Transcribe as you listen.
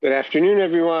Good afternoon,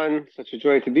 everyone. Such a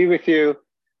joy to be with you.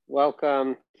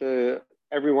 Welcome to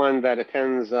everyone that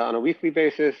attends on a weekly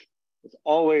basis. It's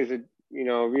always a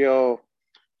real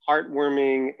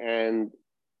heartwarming and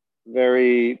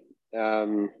very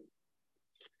kind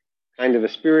of a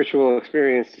spiritual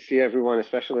experience to see everyone,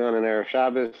 especially on an Erev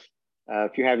Shabbos.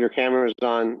 If you have your cameras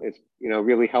on, it's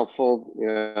really helpful.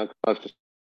 To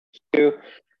do.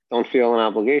 Don't feel an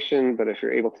obligation, but if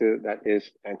you're able to, that is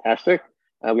fantastic.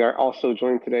 We are also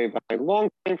joined today by my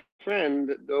longtime friend,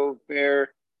 Dover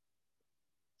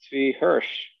Tzvi Hirsch,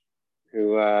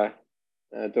 who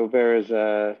Dover is,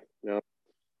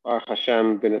 Baruch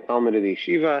Hashem, been a Talmud of the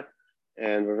Yeshiva,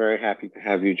 and we're very happy to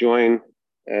have you join,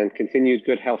 and continued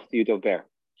good health to you, Dover.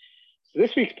 So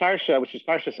this week's Parsha, which is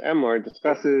Parshas Emor,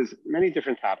 discusses many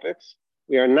different topics.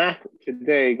 We are not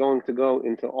today going to go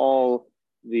into all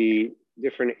the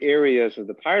different areas of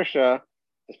the Parsha,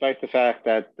 despite the fact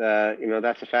that,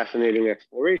 that's a fascinating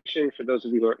exploration. For those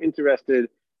of you who are interested,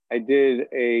 I did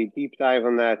a deep dive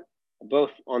on that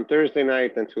both on Thursday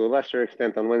night and to a lesser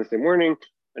extent on Wednesday morning.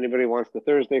 If anybody wants the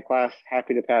Thursday class,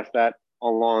 happy to pass that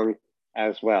along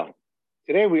as well.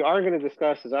 Today we are going to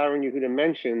discuss, as Aaron Yehuda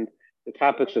mentioned, the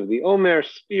topics of the Omer,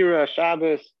 Spira,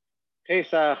 Shabbos,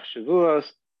 Pesach, Shavuos,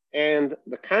 and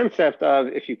the concept of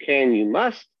if you can, you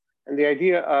must, and the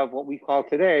idea of what we call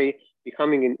today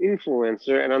becoming an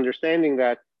influencer and understanding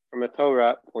that from a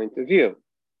Torah point of view.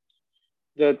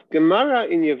 The Gemara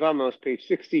in Yevamos, page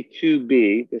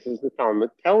 62b, this is the Talmud,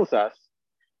 tells us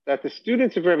that the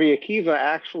students of Rabbi Akiva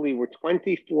actually were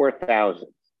 24,000.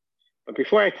 But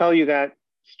before I tell you that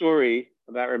story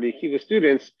about Rabbi Akiva's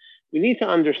students, we need to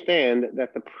understand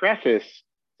that the preface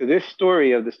to this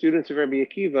story of the students of Rabbi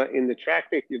Akiva in the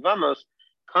tractate Yevamos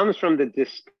comes from the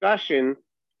discussion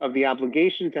of the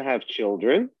obligation to have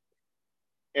children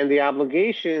and the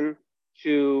obligation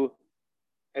to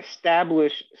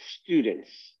establish students.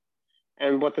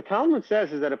 And what the Talmud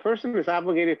says is that a person is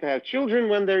obligated to have children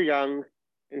when they're young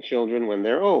and children when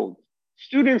they're old.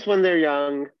 Students when they're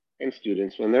young and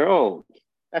students when they're old.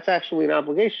 That's actually an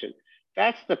obligation.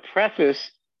 That's the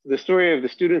preface to the story of the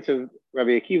students of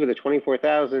Rabbi Akiva, the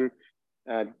 24,000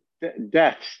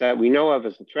 deaths that we know of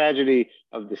as the tragedy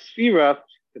of the Sphira.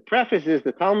 The preface is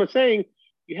the Talmud saying,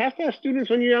 you have to have students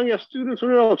when you're young, you have students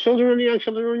when you're old, children when you're young,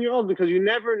 children when you're old, because you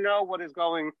never know what is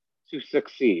going to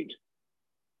succeed.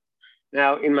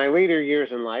 Now, in my later years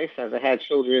in life, as I had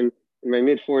children in my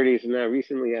mid-40s and now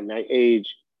recently at my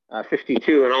age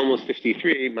 52 and almost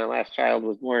 53, my last child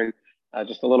was born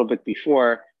just a little bit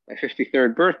before my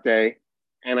 53rd birthday,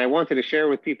 and I wanted to share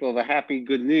with people the happy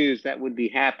good news that would be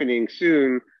happening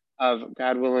soon of,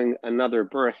 God willing, another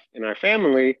birth in our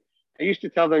family. I used to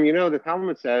tell them, the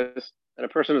Talmud says that a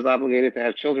person is obligated to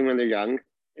have children when they're young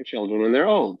and children when they're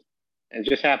old. And it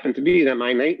just happened to be that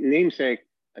my namesake,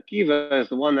 Akiva, is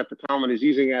the one that the Talmud is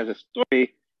using as a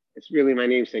story. It's really my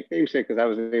namesake because I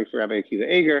was named for Rabbi Akiva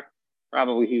Eger.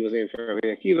 Probably he was named for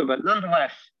Rabbi Akiva, but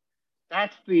nonetheless,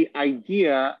 that's the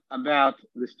idea about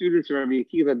the students of Rabbi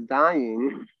Akiva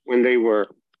dying when they were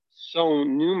so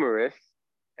numerous,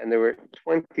 and there were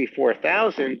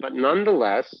 24,000, but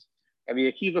nonetheless,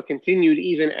 Rabbi Akiva continued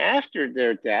even after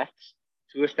their deaths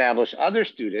to establish other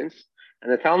students.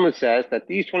 And the Talmud says that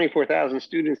these 24,000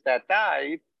 students that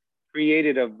died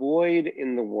created a void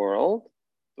in the world.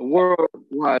 The world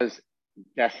was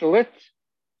desolate,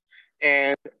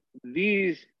 and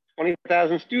these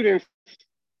 24,000 students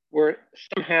were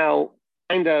somehow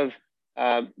kind of,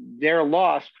 their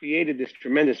loss created this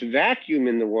tremendous vacuum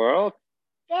in the world.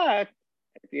 But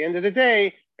at the end of the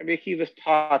day, Rabbi Akiva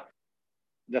taught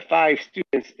the 5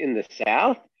 students in the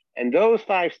south, and those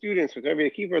 5 students with Rabbi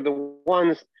Akiva are the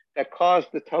ones that caused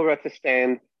the Torah to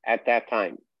stand at that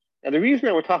time. Now, the reason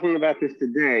that we're talking about this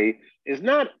today is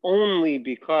not only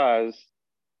because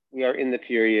we are in the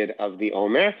period of the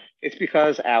Omer, it's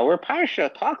because our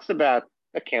Parsha talks about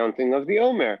the counting of the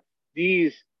Omer.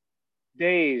 These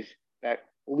days that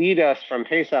lead us from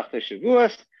Pesach to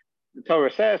Shavuos, the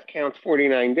Torah says count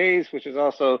 49 days, which is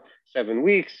also 7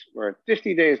 weeks, or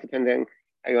 50 days, depending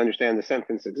how you understand the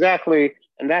sentence exactly.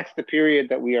 And that's the period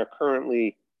that we are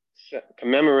currently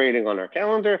commemorating on our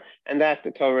calendar, and that the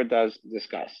Torah does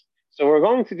discuss. So what we're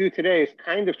going to do today is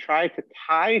kind of try to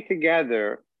tie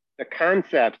together the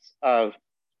concepts of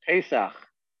Pesach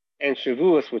and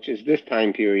Shavuos, which is this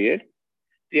time period,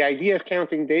 the idea of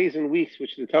counting days and weeks,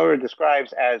 which the Torah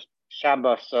describes as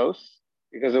Shabbosos,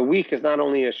 because a week is not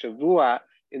only a Shavua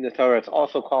in the Torah, it's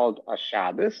also called a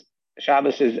Shabbos. A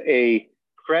Shabbos is a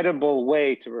credible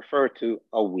way to refer to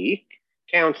a week.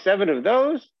 Count 7 of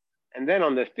those, and then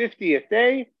on the 50th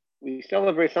day, we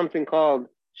celebrate something called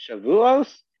Shavuos,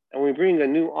 and we bring a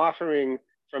new offering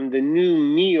from the new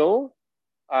meal.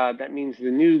 That means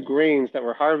the new grains that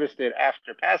were harvested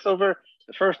after Passover.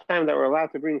 The first time that we're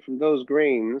allowed to bring from those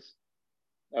grains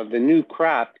of the new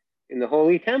crop in the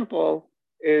Holy Temple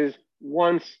is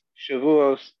once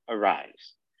Shavuos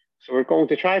arrives. So we're going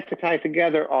to try to tie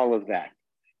together all of that.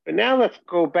 But now let's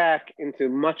go back into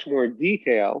much more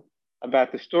detail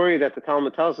about the story that the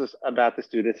Talmud tells us about the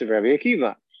students of Rabbi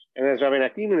Akiva. And as Rabbi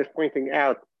Nachman is pointing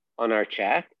out on our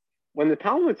chat, when the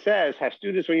Talmud says, have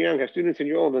students when you're young, have students when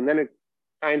you're old, and then it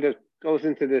kind of goes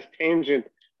into this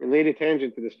related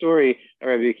tangent to the story of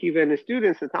Rabbi Akiva and his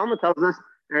students, the Talmud tells us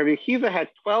Rabbi Akiva had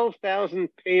 12,000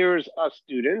 pairs of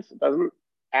students. It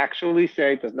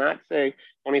does not say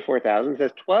 24,000. It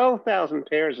says 12,000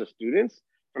 pairs of students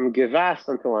from Givas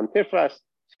until Antifras,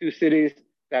 2 cities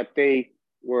that they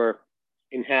were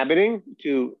inhabiting.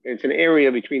 It's an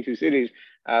area between 2 cities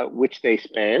which they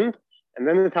spanned. And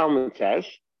then the Talmud says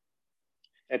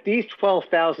that these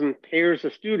 12,000 pairs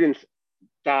of students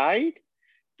died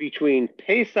between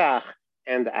Pesach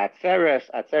and Atzeres.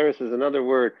 Atzeres is another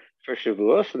word for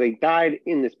Shavuos. So they died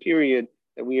in this period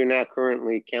that we are now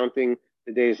currently counting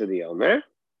the days of the Emor.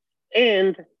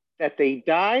 And that they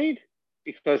died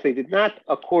because they did not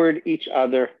accord each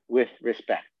other with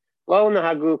respect. Lo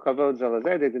nahagu kavod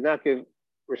zelazer. They did not give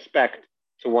respect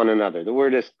to one another. The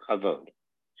word is kavod.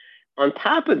 On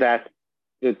top of that,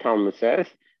 the Talmud says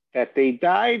that they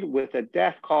died with a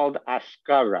death called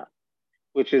askara,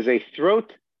 which is a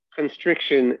throat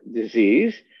constriction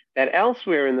disease that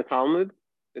elsewhere in the Talmud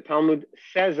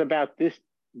says about this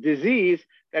disease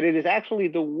that it is actually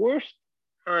the worst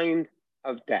kind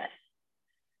of death.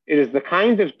 It is the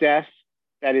kind of death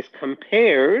that is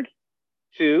compared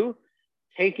to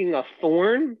taking a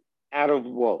thorn out of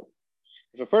wool.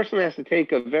 If a person has to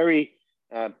take a very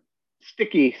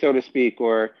sticky, so to speak,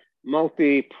 or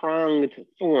multi-pronged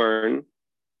thorn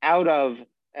out of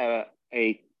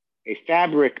a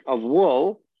fabric of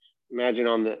wool,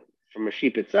 imagine from a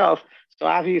sheep itself, so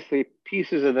obviously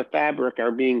pieces of the fabric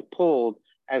are being pulled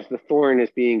as the thorn is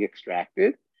being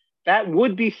extracted. That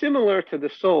would be similar to the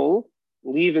soul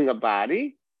leaving a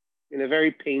body in a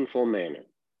very painful manner.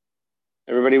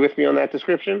 Everybody with me on that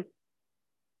description?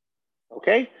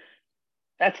 Okay.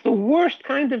 That's the worst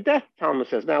kind of death, Talmud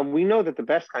says. Now, we know that the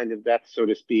best kind of death, so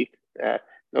to speak,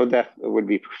 no death would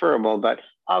be preferable, but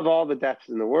of all the deaths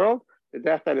in the world, the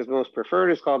death that is most preferred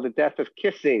is called the death of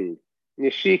kissing,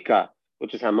 nishika,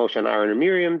 which is how Moshe and Aaron and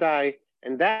Miriam die.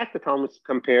 And that the Talmud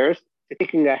compares to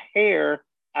taking a hair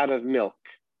out of milk.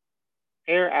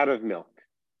 Hair out of milk,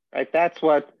 right? That's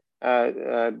what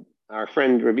our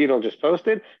friend Rabidal just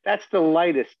posted. That's the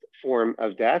lightest form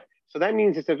of death. So that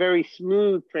means it's a very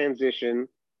smooth transition,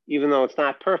 even though it's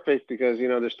not perfect because,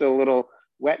 there's still a little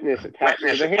wetness attached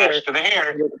to the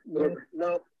hair. It's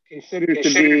not considered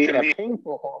to be a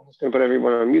painful. I'm just going to put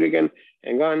everyone on mute again.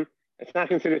 Hang on. It's not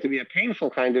considered to be a painful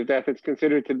kind of death. It's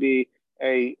considered to be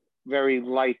a very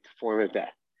light form of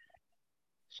death.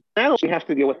 So now we have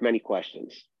to deal with many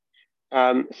questions.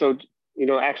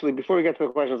 Actually, before we get to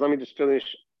the questions, let me just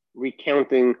finish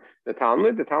recounting the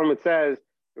Talmud. The Talmud says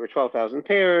there were 12,000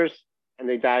 pairs, and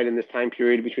they died in this time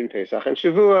period between Pesach and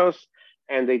Shavuos,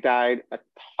 and they died a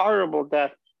horrible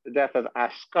death, the death of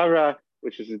Askara,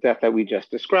 which is the death that we just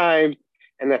described,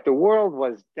 and that the world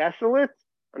was desolate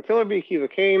until Rabbi Akiva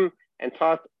came and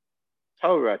taught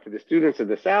Torah to the students of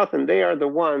the South, and they are the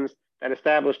ones that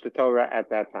established the Torah at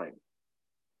that time.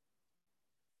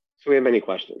 So we have many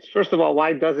questions. First of all,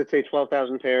 why does it say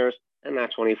 12,000 pairs and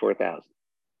not 24,000?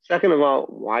 Second of all,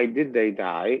 why did they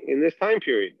die in this time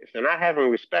period? If they're not having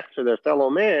respect for their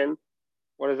fellow man,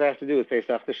 what does that have to do with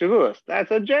Pesach to Shavuos? That's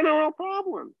a general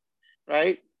problem,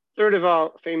 right? Third of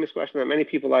all, famous question that many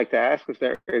people like to ask is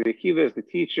that Rabbi Akiva is the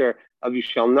teacher of you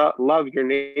shall not love your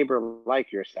neighbor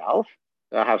like yourself,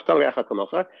 and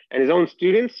his own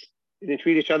students didn't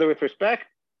treat each other with respect.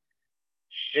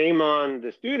 Shame on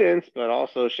the students, but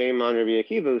also shame on Rabbi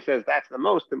Akiva, who says that's the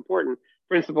most important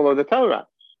principle of the Torah.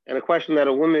 And a question that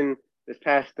a woman this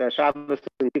past Shabbos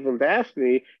people to ask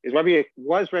me is,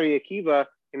 was Rabbi Akiva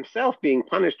himself being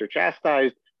punished or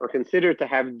chastised or considered to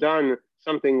have done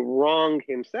something wrong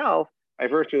himself by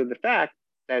virtue of the fact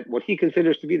that what he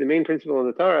considers to be the main principle of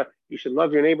the Torah, you should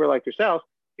love your neighbor like yourself,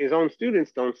 his own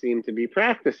students don't seem to be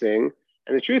practicing.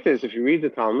 And the truth is, if you read the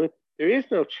Talmud, there is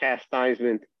no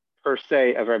chastisement per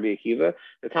se of Rabbi Akiva.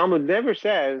 The Talmud never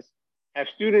says, have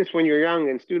students when you're young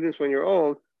and students when you're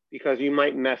old, because you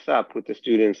might mess up with the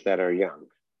students that are young.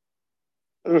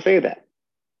 It doesn't say that.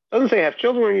 It doesn't say have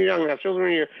children when you're young, have children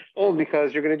when you're old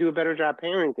because you're going to do a better job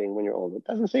parenting when you're old. It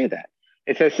doesn't say that.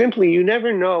 It says simply you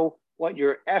never know what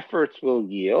your efforts will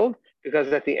yield, because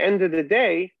at the end of the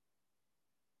day,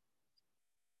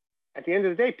 at the end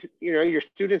of the day, your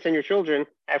students and your children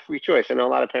have free choice. I know a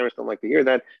lot of parents don't like to hear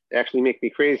that. They actually make me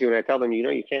crazy when I tell them,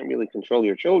 you can't really control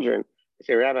your children. They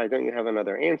say, Rabbi, don't you have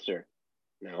another answer?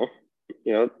 No.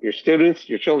 Your students,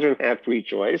 your children have free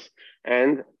choice,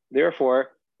 and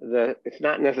therefore it's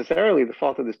not necessarily the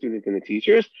fault of the student and the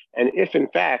teachers. And if in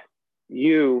fact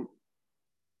you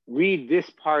read this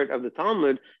part of the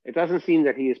Talmud, it doesn't seem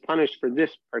that he is punished for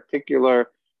this particular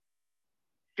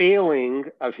failing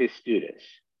of his students.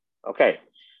 Okay,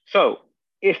 so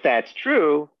if that's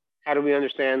true, how do we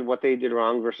understand what they did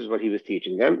wrong versus what he was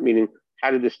teaching them? Meaning,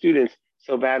 how did the students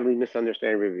so badly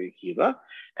misunderstand Rabbi Akiva?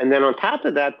 And then on top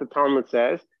of that, the Talmud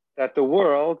says that the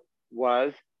world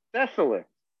was desolate.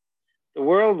 The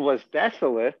world was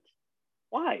desolate.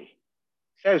 Why?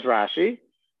 Says Rashi,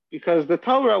 because the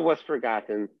Torah was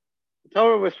forgotten. The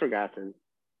Torah was forgotten.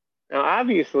 Now,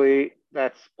 obviously,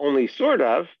 that's only sort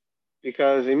of,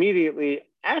 because immediately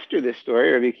after this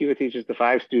story, Rabbi Akiva teaches the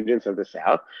 5 students of the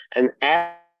South, and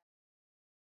as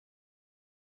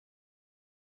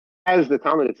the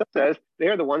Talmud itself says, they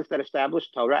are the ones that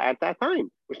established Torah at that time,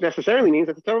 which necessarily means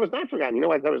that the Torah was not forgotten. You know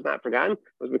why the Torah was not forgotten? It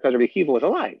was because Rabbi Akiva was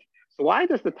alive. So why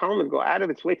does the Talmud go out of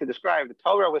its way to describe the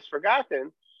Torah was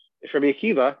forgotten if Rabbi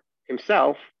Akiva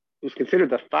himself, who's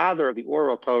considered the father of the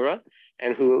oral Torah,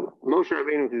 and who Moshe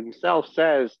Rabbeinu himself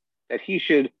says that he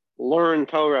should learn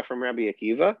Torah from Rabbi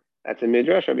Akiva? That's a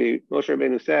midrash. Moshe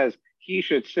Rabbeinu says he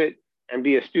should sit and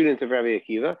be a student of Rabbi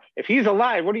Akiva. If he's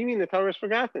alive, what do you mean the Torah is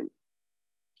forgotten?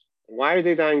 Why are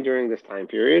they dying during this time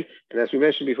period? And as we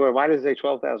mentioned before, why does it say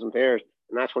 12,000 pairs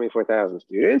and not 24,000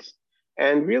 students?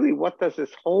 And really, what does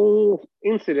this whole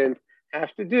incident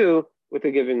have to do with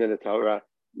the giving of the Torah?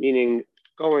 Meaning,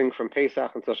 going from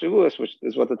Pesach until Shavuos, which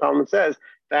is what the Talmud says,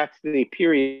 that's the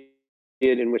period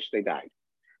in which they died.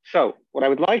 So, what I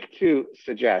would like to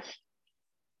suggest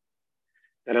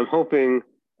that I'm hoping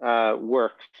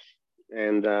works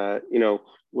and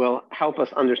will help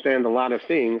us understand a lot of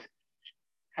things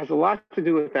has a lot to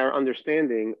do with our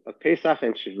understanding of Pesach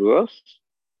and Shavuos,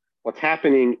 what's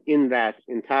happening in that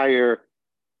entire,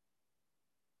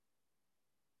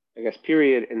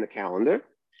 period in the calendar,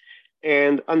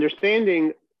 and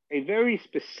understanding a very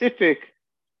specific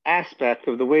aspect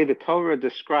of the way the Torah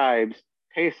describes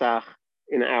Pesach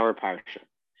in our parsha.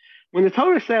 When the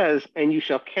Torah says, and you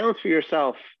shall count for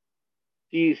yourself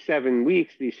these 7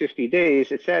 weeks, these 50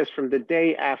 days, it says from the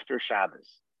day after Shabbos.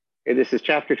 Okay, this is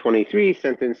chapter 23,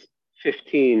 sentence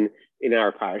 15 in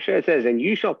our parsha. It says, and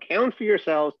you shall count for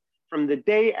yourselves from the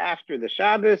day after the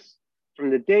Shabbos, from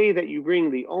the day that you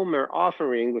bring the Omer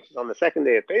offering, which is on the second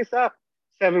day of Pesach,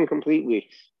 7 complete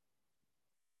weeks.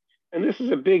 And this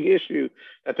is a big issue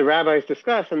that the rabbis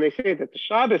discuss, and they say that the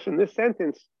Shabbos in this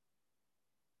sentence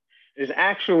is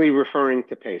actually referring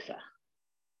to Pesach.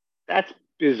 That's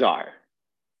bizarre.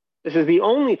 This is the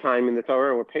only time in the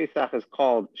Torah where Pesach is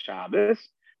called Shabbos.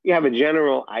 We have a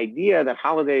general idea that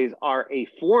holidays are a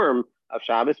form of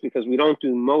Shabbos because we don't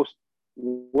do most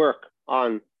work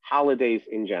on holidays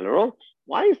in general.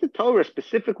 Why is the Torah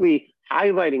specifically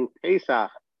highlighting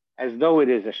Pesach as though it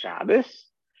is a Shabbos?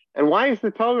 And why is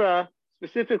the Torah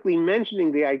specifically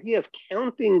mentioning the idea of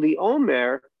counting the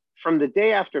Omer from the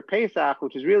day after Pesach,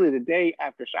 which is really the day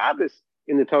after Shabbos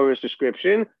in the Torah's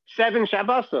description, 7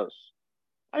 Shabbosos?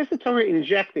 Why is the Torah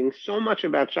injecting so much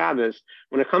about Shabbos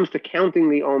when it comes to counting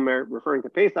the Omer, referring to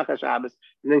Pesach as Shabbos,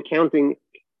 and then counting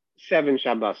 7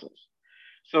 Shabbosos?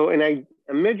 So in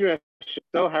a midrash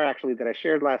Zohar, actually, that I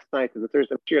shared last night, the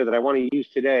Thursday share that I want to use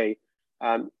today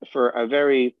for a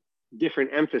very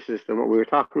different emphasis than what we were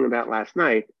talking about last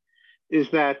night, is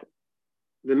that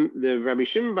the Rabbi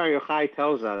Shimon Bar Yochai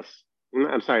tells us,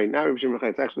 I'm sorry, not Rabbi Shimon Bar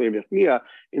Yochai, it's actually Rabbi Chia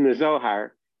in the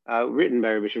Zohar, written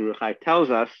by Rabbi Shimon Bar Yochai,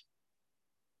 tells us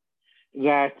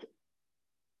that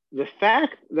the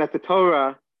fact that the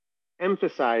Torah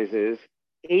emphasizes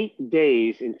 8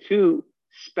 days in 2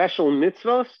 special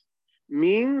mitzvos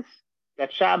means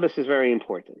that Shabbos is very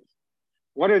important.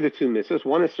 What are the 2 mitzvos?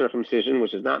 One is circumcision,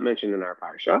 which is not mentioned in our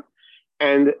parsha.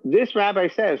 And this rabbi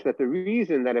says that the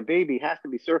reason that a baby has to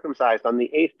be circumcised on the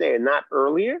 8th day and not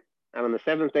earlier, and on the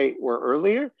 7th day or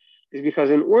earlier, is because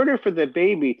in order for the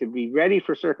baby to be ready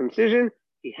for circumcision,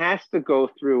 he has to go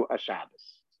through a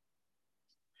Shabbos.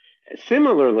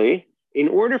 Similarly, in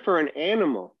order for an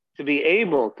animal to be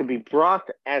able to be brought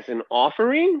as an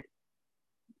offering,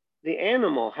 the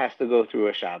animal has to go through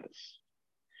a Shabbos.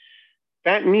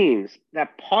 That means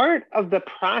that part of the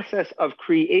process of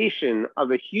creation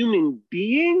of a human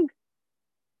being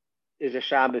is a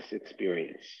Shabbos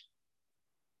experience.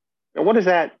 Now, what does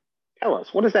that tell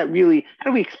us? What does that really, how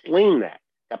do we explain that?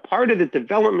 That part of the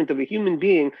development of a human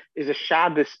being is a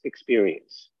Shabbos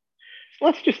experience.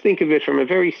 let's just think of it from a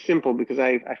very simple, because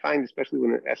I find, especially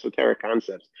when it's esoteric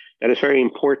concepts, that it's very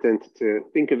important to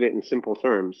think of it in simple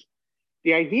terms.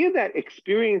 The idea that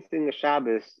experiencing the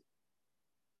Shabbos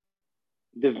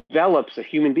develops a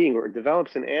human being or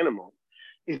develops an animal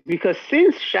is because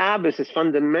since Shabbos is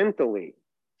fundamentally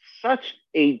such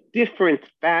a different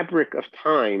fabric of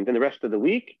time than the rest of the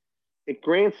week, it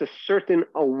grants a certain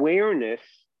awareness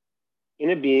in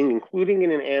a being, including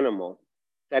in an animal,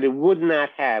 that it would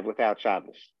not have without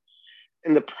Shabbos.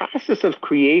 In the process of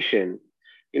creation,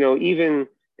 even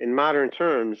in modern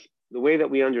terms, the way that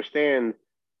we understand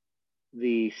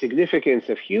the significance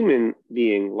of human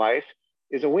being life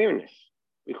is awareness.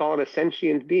 We call it a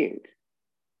sentient being.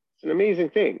 It's an amazing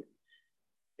thing.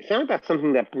 It's not about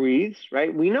something that breathes,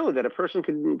 right? We know that a person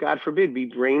could, God forbid, be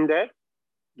brain dead.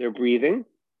 They're breathing.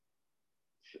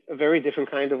 It's a very different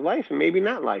kind of life, and maybe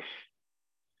not life.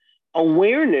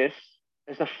 Awareness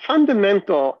is a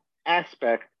fundamental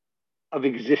aspect of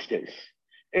existence.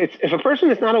 If a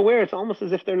person is not aware, it's almost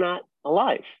as if they're not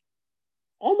alive.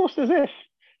 Almost as if.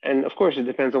 And of course, it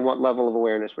depends on what level of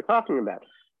awareness we're talking about.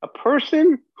 A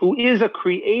person who is a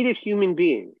created human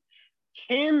being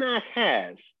cannot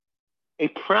have a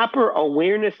proper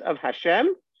awareness of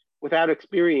Hashem without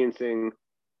experiencing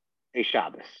a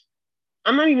Shabbos.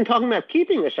 I'm not even talking about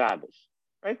keeping a Shabbos,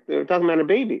 right? They're talking about a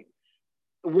baby.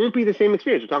 It won't be the same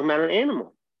experience. We're talking about an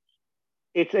animal.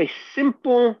 It's a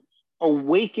simple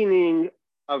awakening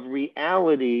of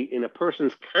reality in a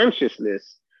person's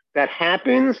consciousness that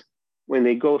happens when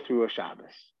they go through a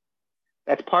Shabbos.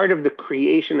 That's part of the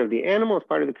creation of the animal. It's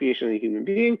part of the creation of the human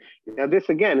being. Now, this,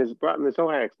 again, is brought in the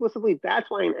Zohar explicitly. That's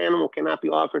why an animal cannot be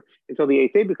offered until the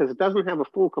 8th day, because it doesn't have a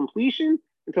full completion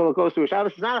until it goes through a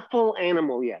Shabbos. It's not a full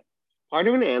animal yet. Part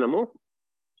of an animal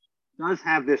does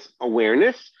have this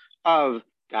awareness of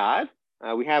God.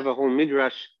 We have a whole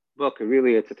Midrash book.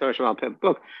 Really, it's a Torah Shabbat Pep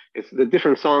book. It's the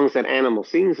different songs that animal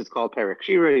sings. It's called Perek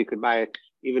Shira. You could buy it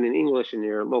even in English in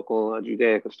your local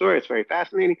Judaic store. It's very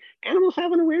fascinating. Animals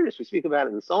have an awareness. We speak about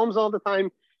it in Psalms all the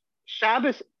time.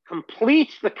 Shabbos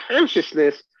completes the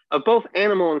consciousness of both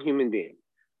animal and human being.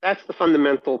 That's the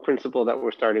fundamental principle that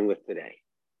we're starting with today.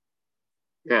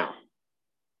 Now,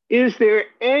 is there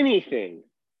anything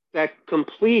that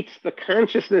completes the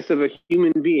consciousness of a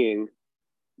human being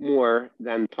more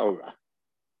than Torah?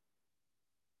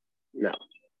 No.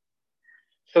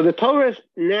 So the Torah is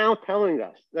now telling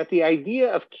us that the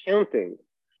idea of counting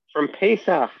from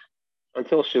Pesach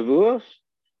until Shavuos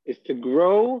is to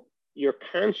grow your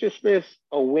consciousness,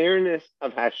 awareness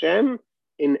of Hashem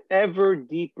in ever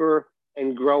deeper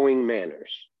and growing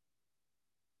manners.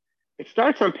 It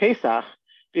starts on Pesach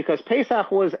because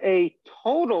Pesach was a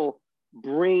total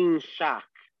brain shock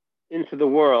into the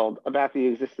world about the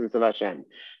existence of Hashem.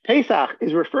 Pesach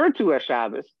is referred to as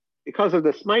Shabbos because of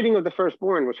the smiting of the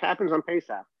firstborn, which happens on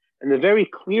Pesach, and the very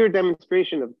clear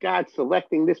demonstration of God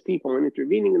selecting this people and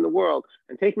intervening in the world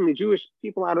and taking the Jewish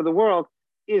people out of the world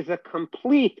is a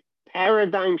complete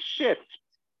paradigm shift,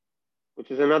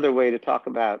 which is another way to talk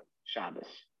about Shabbos.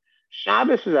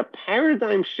 Shabbos is a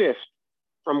paradigm shift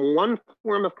from one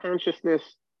form of consciousness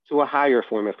to a higher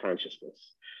form of consciousness.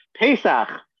 Pesach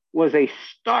was a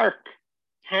stark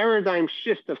paradigm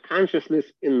shift of consciousness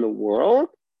in the world.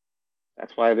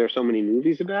 That's why there's so many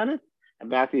movies about it,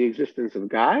 about the existence of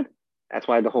God. That's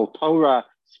why the whole Torah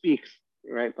speaks,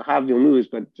 right? The Havdil news,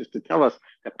 but just to tell us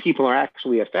that people are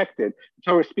actually affected.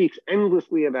 The Torah speaks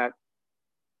endlessly about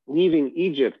leaving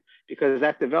Egypt because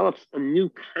that develops a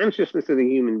new consciousness of the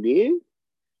human being.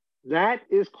 That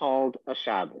is called a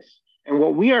Shabbos. And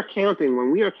what we are counting,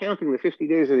 when we are counting the 50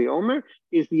 days of the Omer,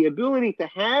 is the ability to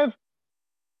have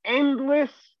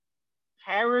endless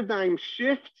paradigm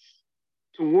shifts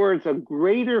towards a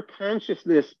greater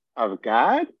consciousness of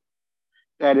God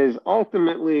that is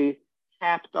ultimately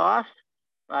capped off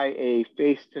by a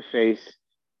face-to-face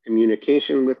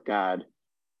communication with God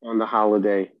on the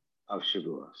holiday of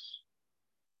Shavuos.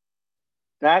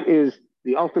 That is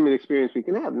the ultimate experience we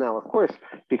can have. Now, of course,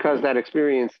 because that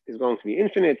experience is going to be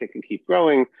infinite, it can keep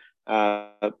growing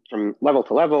from level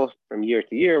to level, from year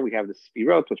to year. We have the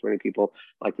Sfirot, which many people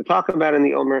like to talk about in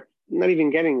the Omer. I'm not even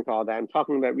getting into all that. I'm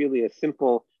talking about really a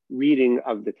simple reading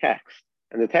of the text.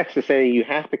 And the text is saying you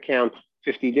have to count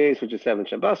 50 days, which is 7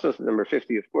 Shabbosos. The number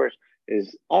 50, of course,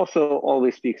 is also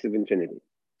always speaks of infinity.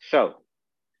 So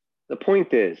the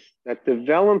point is that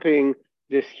developing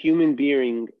this human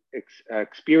being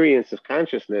experience of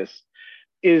consciousness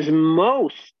is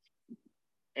most,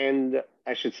 and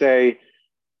I should say,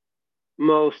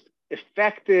 most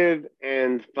effective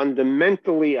and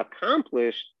fundamentally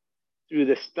accomplished through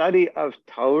the study of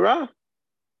Torah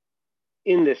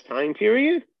in this time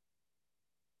period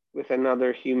with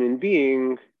another human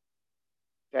being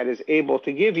that is able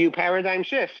to give you paradigm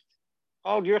shift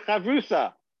called your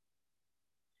chavrusa.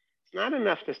 It's not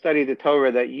enough to study the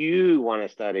Torah that you want to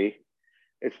study.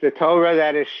 It's the Torah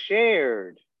that is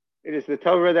shared. It is the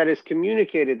Torah that is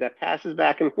communicated, that passes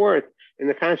back and forth in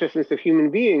the consciousness of human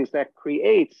beings, that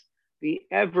creates the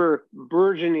ever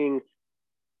burgeoning,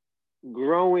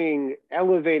 growing,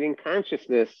 elevating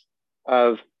consciousness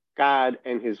of God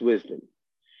and his wisdom.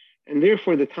 And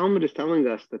therefore, the Talmud is telling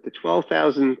us that the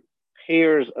 12,000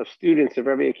 pairs of students of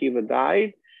Rabbi Akiva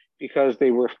died because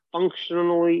they were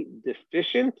functionally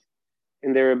deficient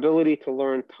in their ability to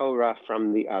learn Torah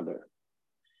from the other.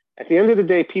 At the end of the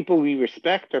day, people we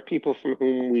respect are people from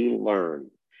whom we learn.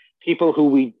 People who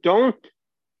we don't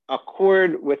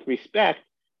accord with respect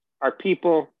are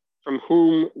people from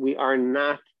whom we are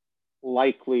not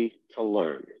likely to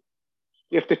learn.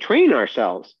 We have to train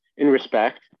ourselves in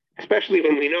respect, especially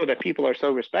when we know that people are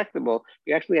so respectable.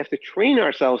 We actually have to train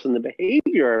ourselves in the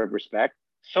behavior of respect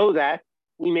so that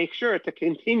we make sure to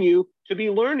continue to be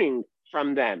learning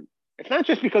from them. It's not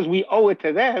just because we owe it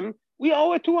to them, we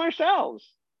owe it to ourselves.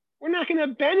 We're not going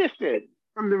to benefit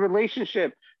from the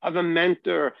relationship of a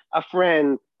mentor, a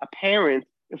friend, a parent,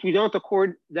 if we don't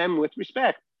accord them with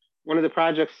respect. One of the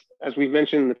projects, as we've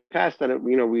mentioned in the past, that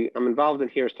I'm involved in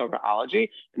here is Torahology.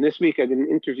 And this week I did an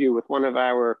interview with one of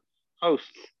our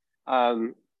hosts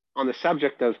on the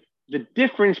subject of the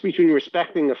difference between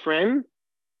respecting a friend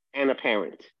and a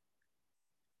parent.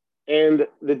 And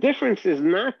the difference is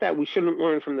not that we shouldn't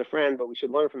learn from the friend, but we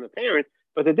should learn from the parent.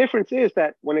 But the difference is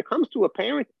that when it comes to a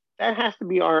parent, that has to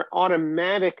be our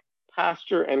automatic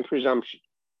posture and presumption.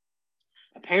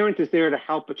 A parent is there to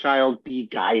help a child be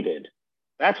guided.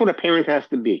 That's what a parent has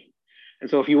to be. And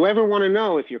so if you ever want to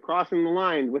know if you're crossing the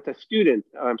line with a student,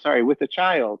 with a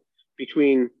child,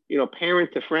 between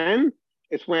parent to friend,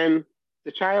 it's when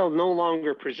the child no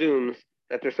longer presumes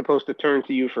that they're supposed to turn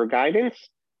to you for guidance.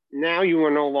 Now you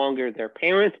are no longer their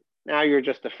parent. Now you're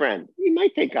just a friend. You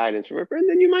might take guidance from a friend,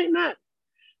 and you might not.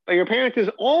 But your parent is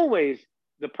always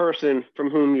the person from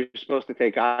whom you're supposed to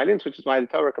take guidance, which is why the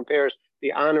Torah compares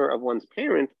the honor of one's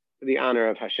parent to the honor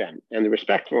of Hashem, and the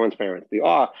respect for one's parents, the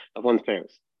awe of one's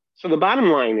parents. So the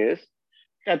bottom line is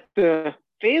that the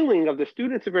failing of the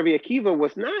students of Rabbi Akiva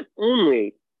was not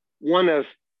only one of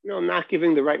not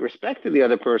giving the right respect to the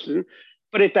other person,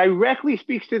 but it directly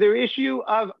speaks to their issue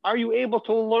of, are you able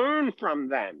to learn from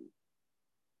them?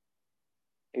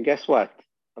 And guess what?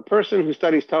 A person who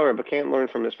studies Torah but can't learn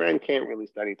from his friend can't really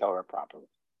study Torah properly.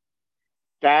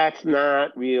 That's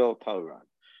not real Torah.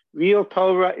 Real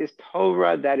Torah is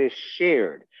Torah that is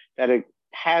shared, that it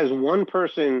has one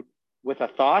person with a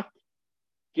thought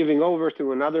giving over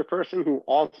to another person who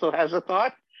also has a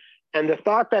thought, and the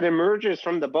thought that emerges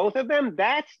from the both of them,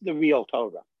 that's the real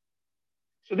Torah.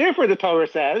 So therefore the Torah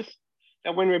says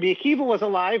that when Rabbi Akiva was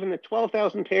alive and the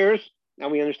 12,000 pairs, now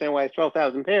we understand why it's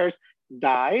 12,000 pairs,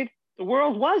 died, the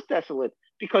world was desolate,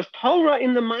 because Torah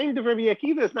in the mind of Rabbi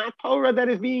Akiva is not Torah that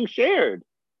is being shared.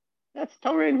 That's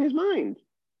Torah in his mind.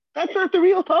 That's not the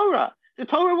real Torah. The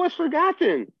Torah was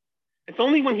forgotten. It's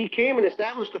only when he came and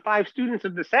established the 5 students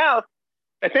of the South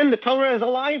that then the Torah is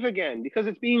alive again, because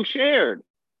it's being shared.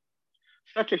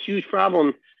 Such a huge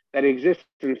problem that exists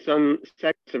in some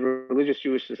sects of religious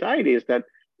Jewish society is that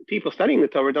people studying the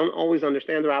Torah don't always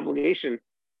understand their obligation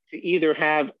to either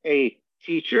have a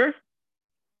teacher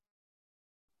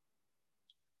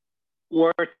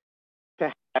or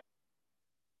to have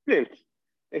students.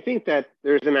 They think that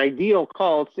there's an ideal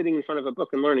called sitting in front of a book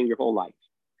and learning your whole life.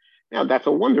 Now, that's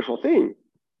a wonderful thing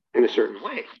in a certain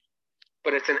way,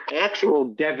 but it's an actual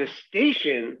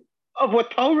devastation of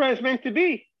what Torah is meant to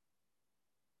be.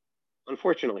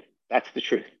 Unfortunately, that's the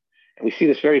truth. And we see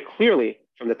this very clearly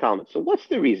from the Talmud. So what's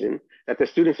the reason that the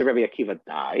students of Rabbi Akiva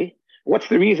die? What's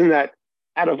the reason that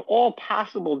out of all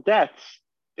possible deaths,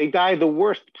 they die the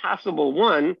worst possible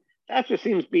one? That just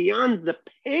seems beyond the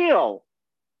pale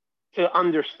to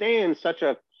understand such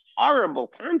a horrible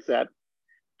concept.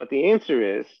 But the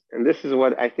answer is, and this is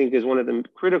what I think is one of the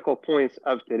critical points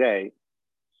of today,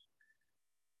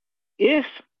 if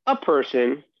a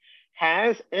person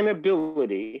has an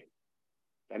ability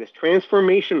that is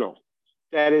transformational,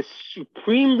 that is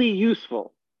supremely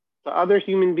useful to other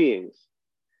human beings,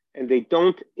 and they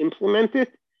don't implement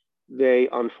it, they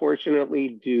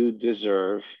unfortunately do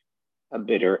deserve a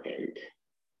bitter end.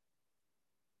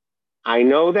 I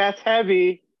know that's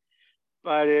heavy,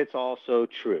 but it's also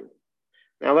true.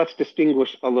 Now let's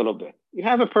distinguish a little bit. You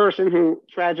have a person who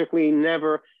tragically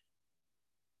never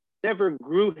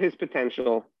grew his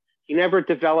potential. He never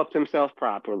developed himself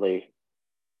properly.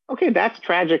 Okay, that's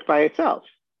tragic by itself.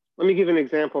 Let me give an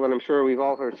example that I'm sure we've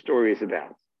all heard stories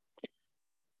about.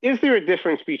 Is there a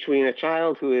difference between a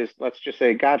child who is, let's just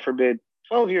say, God forbid,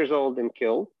 12 years old and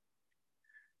killed,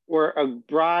 or a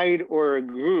bride or a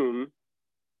groom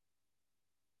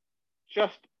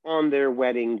just on their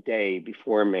wedding day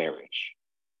before marriage,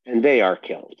 and they are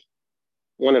killed?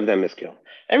 One of them is killed.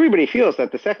 Everybody feels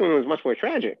that the second one is much more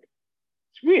tragic.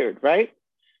 It's weird, right?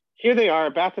 Here they are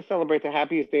about to celebrate the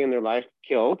happiest day in their life,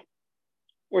 killed,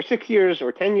 or 6 years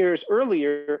or 10 years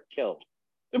earlier, killed.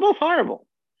 They're both horrible.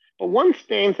 But one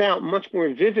stands out much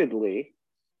more vividly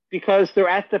because they're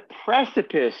at the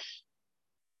precipice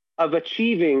of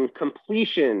achieving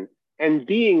completion and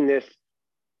beingness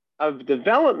of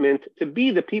development to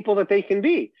be the people that they can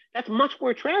be. That's much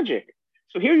more tragic.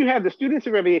 So here you have the students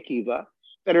of Rabbi Akiva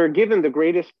that are given the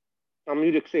greatest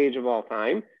Talmudic sage of all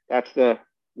time. That's the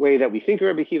way that we think of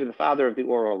Rabbi Akiva, the father of the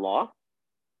oral law.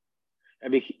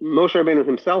 Moshe Rabbeinu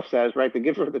himself says, right, the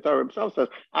giver of the Torah himself says,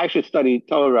 I should study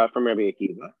Torah from Rabbi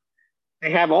Akiva.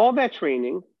 They have all that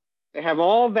training. They have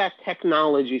all that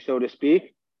technology, so to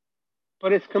speak,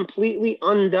 but it's completely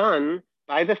undone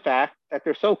by the fact that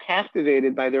they're so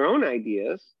captivated by their own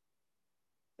ideas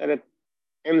that it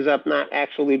ends up not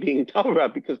actually being Torah,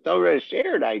 because Torah is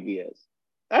shared ideas.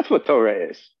 That's what Torah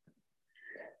is.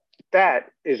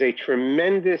 That is a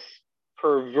tremendous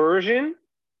perversion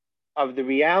of the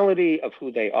reality of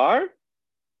who they are,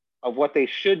 of what they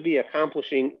should be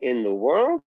accomplishing in the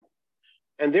world.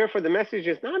 And therefore, the message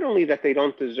is not only that they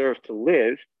don't deserve to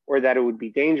live, or that it would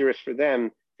be dangerous for them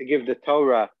to give the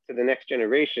Torah to the next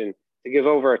generation, to give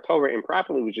over a Torah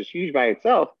improperly, which is huge by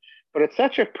itself, but it's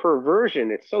such a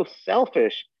perversion, it's so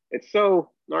selfish, it's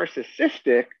so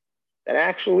narcissistic, that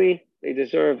actually they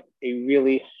deserve a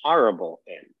really horrible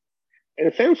end. And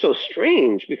it sounds so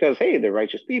strange because, hey, they're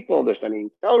righteous people, they're studying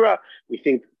Torah, we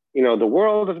think, the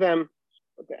world of them.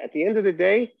 But at the end of the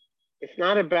day, it's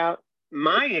not about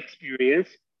my experience,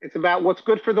 it's about what's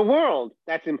good for the world.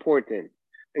 That's important.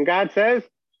 And God says,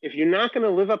 if you're not going to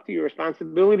live up to your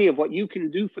responsibility of what you can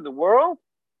do for the world,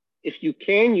 if you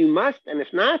can, you must. And if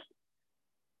not,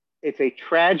 it's a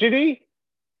tragedy,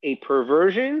 a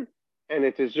perversion, and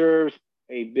it deserves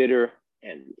a bitter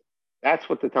end. That's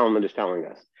what the Talmud is telling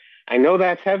us. I know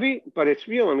that's heavy, but it's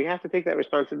real, and we have to take that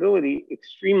responsibility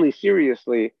extremely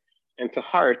seriously and to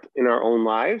heart in our own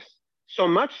lives. So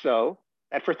much so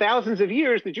that for thousands of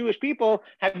years, the Jewish people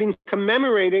have been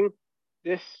commemorating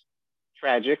this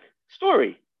tragic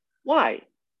story. Why?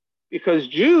 Because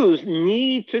Jews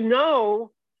need to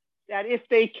know that if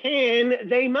they can,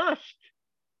 they must.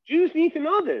 Jews need to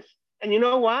know this. And you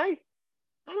know why?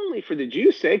 Not only for the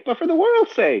Jews' sake, but for the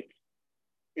world's sake.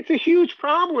 It's a huge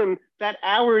problem that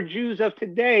our Jews of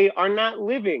today are not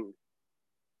living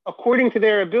according to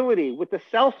their ability, with the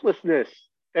selflessness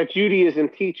that Judaism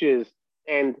teaches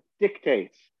and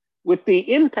dictates, with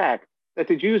the impact that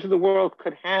the Jews of the world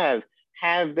could have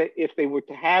that if they were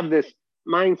to have this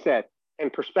mindset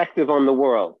and perspective on the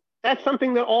world. That's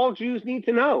something that all Jews need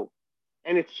to know.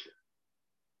 And it's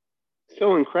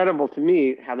so incredible to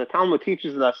me how the Talmud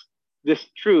teaches us this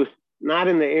truth, not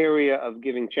in the area of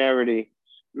giving charity,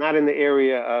 not in the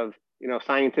area of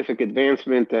scientific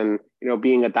advancement and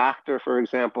being a doctor, for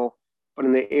example, but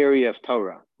in the area of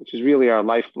Torah, which is really our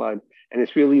lifeblood, and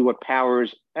it's really what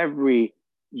powers every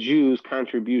Jew's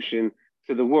contribution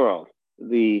to the world.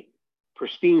 The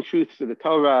pristine truths of the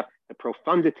Torah, the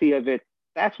profundity of it,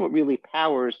 that's what really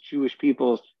powers Jewish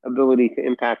people's ability to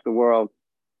impact the world.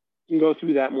 You can go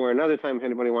through that more another time if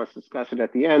anybody wants to discuss it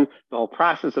at the end. The whole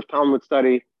process of Talmud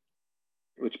study,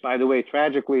 which, by the way,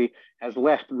 tragically has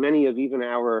left many of even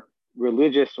our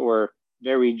religious or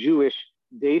very Jewish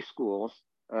day schools.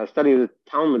 Study of the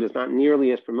Talmud is not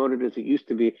nearly as promoted as it used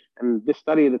to be. And this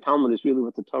study of the Talmud is really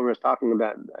what the Torah is talking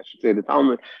about. I should say the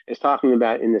Talmud is talking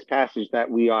about in this passage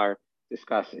that we are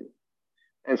discussing.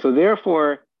 And so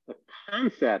therefore, the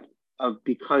concept of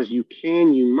because you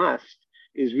can, you must,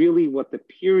 is really what the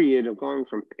period of going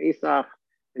from Pesach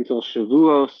until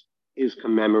Shavuos is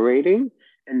commemorating.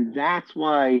 And that's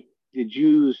why the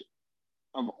Jews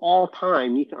of all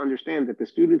time need to understand that the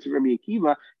students of Rabbi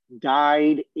Akiva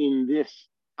died in this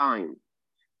time.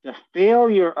 The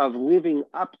failure of living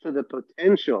up to the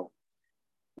potential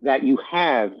that you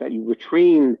have, that you were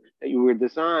trained, that you were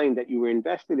designed, that you were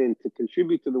invested in to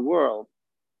contribute to the world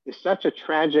is such a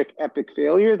tragic, epic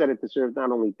failure that it deserves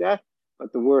not only death,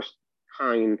 but the worst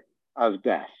kind of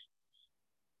death.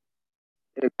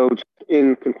 And so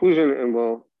in conclusion, and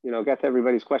we'll get to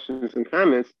everybody's questions and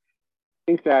comments,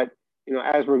 I think that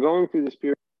as we're going through this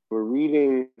period, we're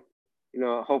reading,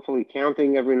 hopefully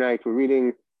counting every night. We're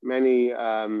reading many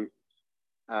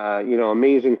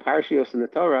amazing Parshas in the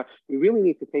Torah, we really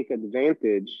need to take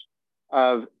advantage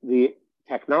of the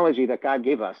technology that God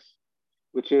gave us,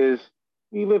 which is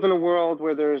we live in a world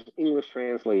where there's English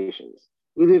translations.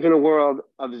 We live in a world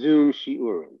of Zoom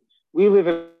shiurim. We live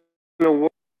in a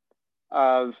world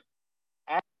of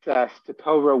access to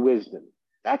Torah wisdom.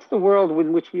 That's the world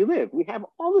in which we live. We have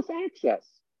all this access.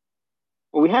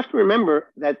 But we have to remember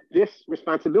that this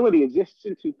responsibility exists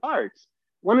in two parts.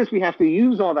 One is we have to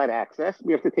use all that access.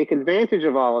 We have to take advantage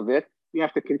of all of it. We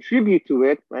have to contribute to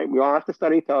it, right? We all have to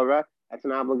study Torah. That's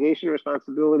an obligation,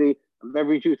 responsibility of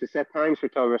every Jew to set times for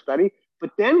Torah study.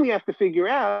 But then we have to figure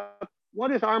out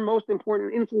what is our most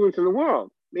important influence in the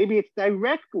world. Maybe it's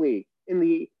directly in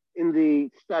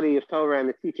the study of Torah and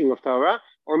the teaching of Torah,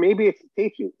 or maybe it's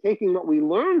taking what we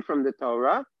learn from the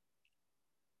Torah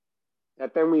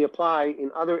that then we apply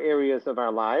in other areas of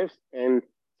our lives and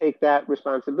take that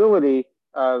responsibility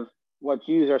of what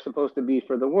Jews are supposed to be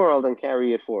for the world and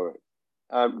carry it forward.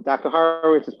 Dr.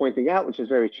 Horowitz is pointing out, which is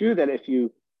very true, that if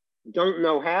you don't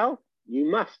know how, you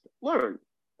must learn,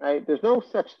 right? There's no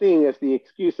such thing as the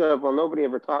excuse of, well, nobody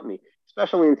ever taught me,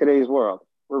 especially in today's world.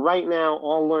 We're right now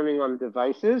all learning on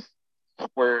devices.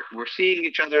 We're seeing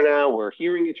each other now. We're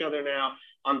hearing each other now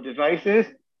on devices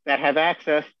that have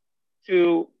access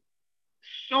to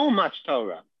so much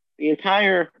Torah, the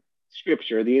entire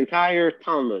scripture, the entire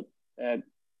Talmud,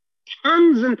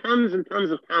 tons and tons and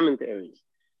tons of commentaries.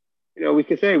 We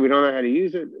could say we don't know how to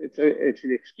use it. It's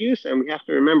an excuse, and we have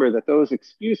to remember that those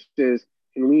excuses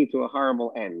can lead to a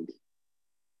horrible end.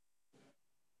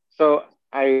 So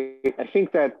I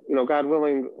think that, God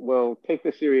willing, we'll take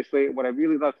this seriously. What I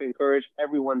really love to encourage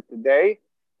everyone today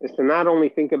is to not only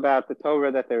think about the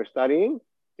Torah that they're studying,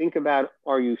 think about,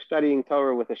 are you studying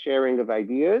Torah with a sharing of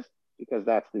ideas? Because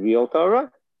that's the real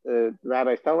Torah. The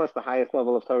rabbis tell us the highest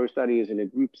level of Torah study is in a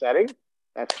group setting.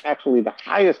 That's actually the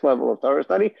highest level of Torah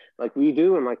study, like we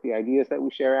do and like the ideas that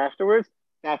we share afterwards.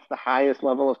 That's the highest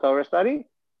level of Torah study.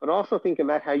 But also think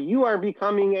about how you are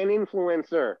becoming an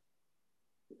influencer,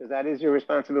 because that is your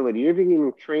responsibility. You're being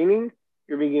given training,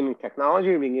 you're being given technology,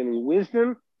 you're being given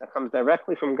wisdom that comes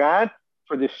directly from God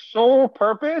for the sole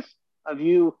purpose of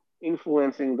you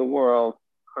influencing the world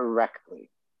correctly.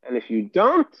 And if you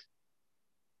don't,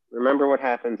 remember what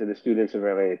happened to the students of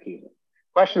Rabbi Akiva.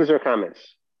 Questions or comments?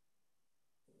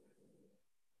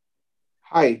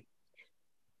 Hi.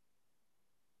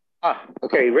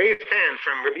 Okay. Raised hand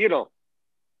from Rebutal.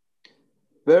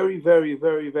 Very, very,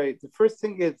 very, very. The first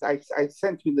thing is I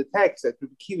sent you in the text that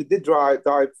Rabbi Akiva did die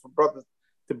for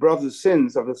the brother's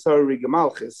sins of the Sarah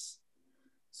Gemalchis.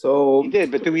 So he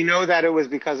did, but do we know that it was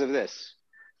because of this?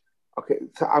 Okay,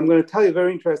 so I'm going to tell you a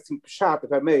very interesting pshat,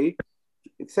 if I may.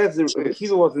 It says that Rabbi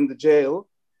Akiva was in the jail,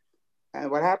 and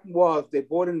what happened was they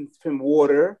brought in him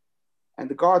water, and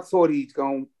the guard thought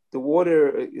the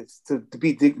water is to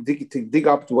dig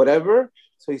up to whatever,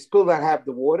 so he spilled out half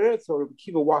the water, so Rabbi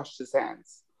Akiva washed his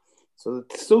hands. So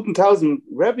the student tells him,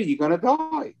 Rebbe, you're going to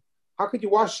die. How could you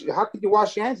wash your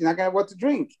hands? You're not going to have what to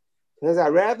drink. He says, I'd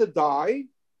rather die,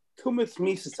 tumis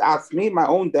mises atzmi, my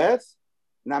own death,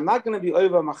 and I'm not going to be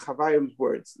over my Chavayim's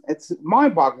words. It's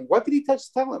mind-boggling. What did he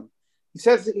tell him? He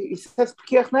says,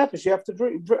 P'kiach nefesh, you have to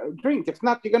drink. If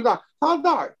not, you're going to die. I'll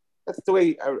die. That's the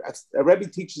way a Rebbe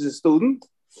teaches a student,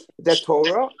 that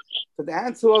Torah. So the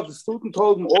answer was, the student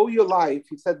told him all your life,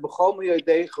 he said,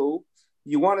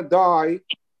 you want to die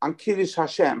on Kiddush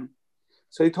Hashem.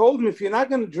 So he told him, if you're not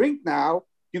going to drink now,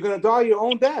 you're going to die your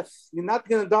own death. You're not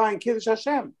going to die in Kiddush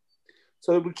Hashem.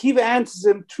 So Rabbi Akiva answers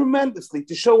him tremendously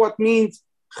to show what means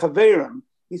Chaverim.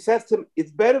 He says to him,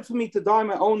 it's better for me to die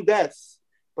my own death,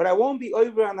 but I won't be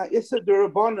over on the Issa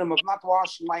Durabonim of not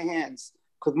washing my hands,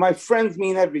 because my friends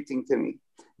mean everything to me.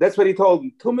 That's what he told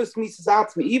me. Tumas mises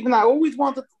atzmi. Even I always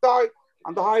wanted to die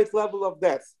on the highest level of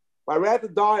death. But I'd rather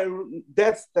die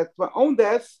death, that's my own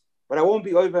death, but I won't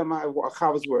be over my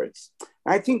Chava's words.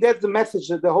 And I think that's the message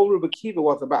that the whole Rabbi Akiva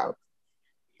was about.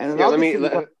 And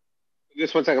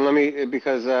just 1 second,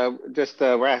 because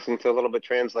we're asking to a little bit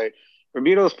translate.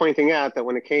 Rabito is pointing out that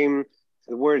when it came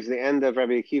towards the end of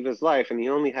Rabbi Akiva's life, and he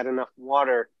only had enough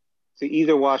water to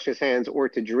either wash his hands or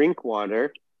to drink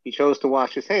water, he chose to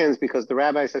wash his hands because the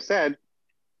rabbis have said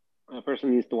a person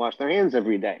needs to wash their hands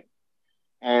every day.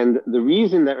 And the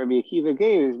reason that Rabbi Akiva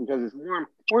gave is because it's more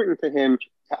important to him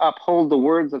to uphold the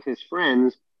words of his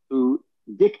friends who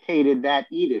dictated that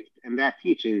edict and that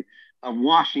teaching of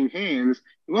washing hands.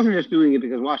 He wasn't just doing it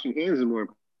because washing hands is more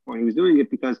important. He was doing it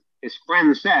because his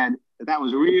friends said that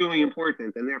was really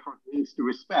important, and therefore he needs to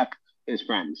respect his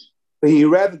friends. But he'd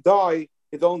rather die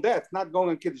his own death, not going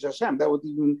on Kiddush Hashem. That would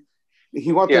even,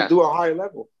 he wanted to do a higher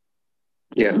level.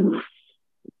 Yeah.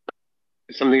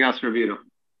 Something else for Vito.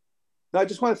 Now, I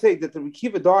just want to say that the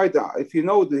Rekiva died, if you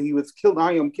know that he was killed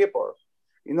on Yom Kippur,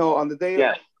 on the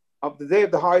day of the Day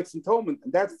of the Highest Atonement.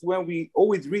 And that's when we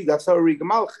always read Asar Riga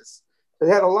Malchus. It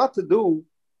had a lot to do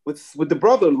with the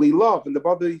brotherly love and the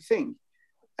brotherly thing.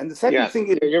 And the second thing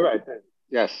is... You're right.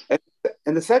 Yes.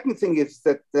 And the second thing is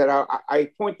that I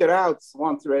pointed out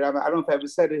once, right? I don't know if I ever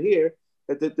said it here,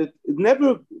 that it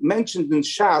never mentioned in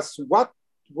Shas what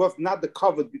was not the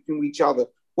covet between each other.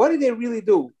 What did they really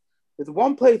do? There's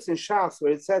one place in Shas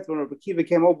where it says when Rabbi Kiva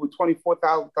came over with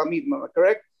 24,000 Talmidim, am I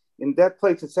correct? In that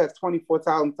place it says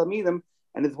 24,000 Talmidim,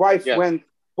 and his wife went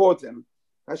towards him.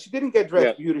 Now she didn't get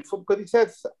dressed beautiful because he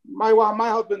says, my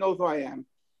husband knows who I am.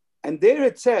 And there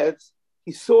it says,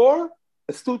 he saw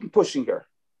a student pushing her.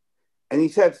 And he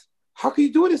says, how can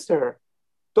you do this to her?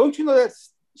 Don't you know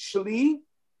that's Shali,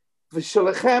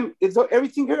 V'Shalechem, is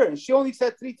everything her? And she only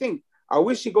said 3 things. I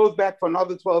wish she goes back for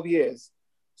another 12 years.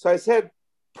 So I said,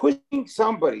 pushing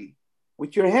somebody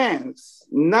with your hands,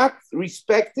 not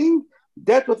respecting,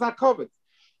 that was not covered.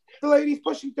 The lady's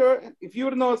pushing to her, if you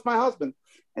would know it's my husband.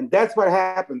 And that's what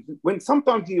happens. When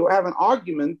sometimes you have an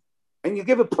argument and you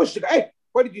give a push, hey,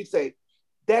 what did you say?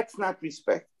 That's not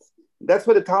respect. That's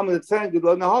what the Talmud is saying.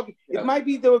 It might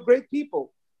be they were great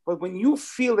people, but when you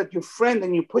feel that your friend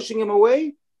and you're pushing him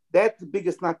away, that's the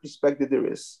biggest not respect that there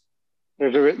is.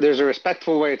 There's a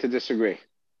respectful way to disagree.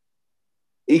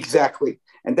 Exactly.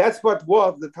 And that's what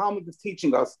the Talmud is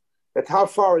teaching us, that how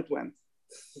far it went.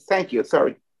 Thank you.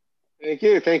 Sorry. Thank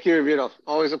you. Thank you, Vito.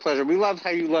 Always a pleasure. We love how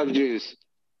you love Jews.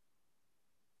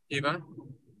 Ivan?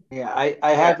 Yeah,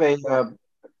 I have a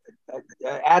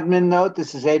admin note.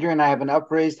 This is Adrian. I have an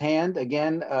upraised hand.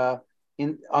 Again,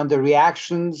 on the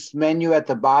reactions menu at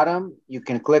the bottom, you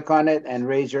can click on it and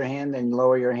raise your hand and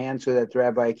lower your hand so that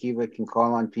Rabbi Akiva can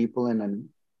call on people in an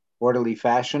orderly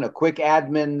fashion. A quick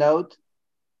admin note.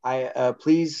 I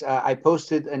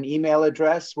posted an email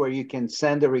address where you can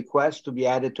send a request to be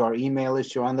added to our email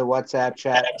list. You're on the WhatsApp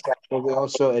chat, but we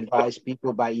also advise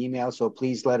people by email. So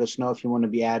please let us know if you want to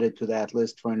be added to that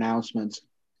list for announcements.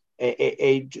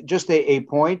 Just a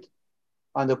point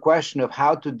on the question of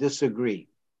how to disagree,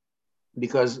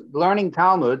 because learning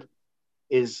Talmud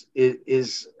is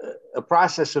a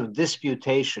process of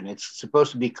disputation. It's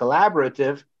supposed to be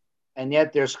collaborative, and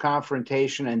yet there's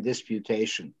confrontation and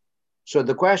disputation. So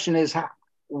the question is,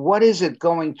 what is it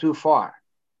going too far?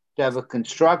 To have a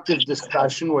constructive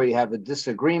discussion where you have a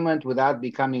disagreement without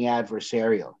becoming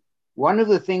adversarial. One of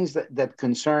the things that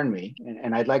concern me,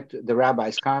 and I'd like the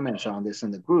rabbi's comments on this in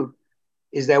the group,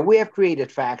 is that we have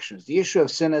created factions. The issue of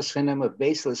sinas chinam, of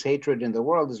baseless hatred in the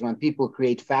world, is when people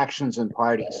create factions and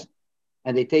parties,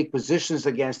 and they take positions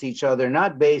against each other,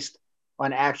 not based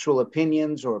on actual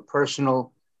opinions or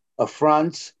personal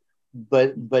affronts,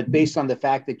 but based on the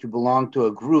fact that you belong to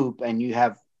a group and you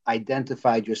have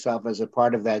identified yourself as a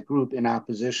part of that group in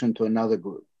opposition to another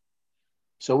group.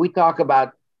 So we talk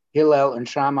about Hillel and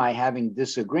Shammai having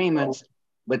disagreements,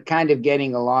 but kind of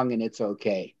getting along, and it's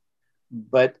okay.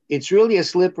 But it's really a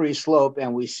slippery slope,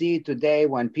 and we see it today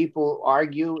when people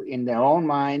argue in their own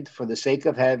mind for the sake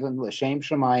of heaven, l'shem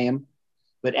shamayim,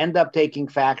 but end up taking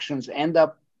factions, end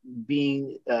up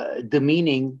being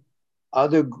demeaning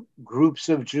other groups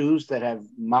of Jews that have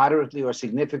moderately or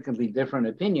significantly different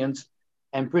opinions.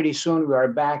 And pretty soon we are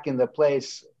back in the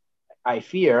place, I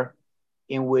fear,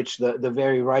 in which the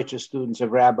very righteous students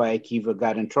of Rabbi Akiva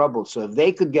got in trouble. So if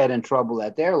they could get in trouble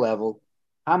at their level,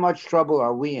 how much trouble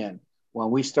are we in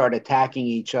when we start attacking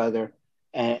each other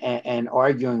and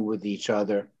arguing with each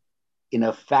other in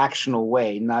a factional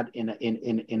way, not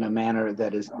in a manner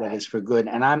that is for good?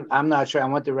 And I'm not sure. I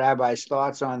want the rabbi's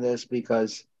thoughts on this,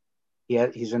 because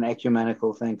he's an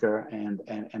ecumenical thinker,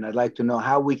 and I'd like to know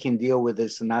how we can deal with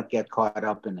this and not get caught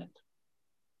up in it.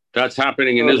 That's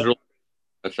happening in Israel.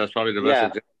 That's probably the best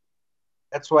example.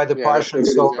 That's why the Parsha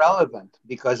is so relevant,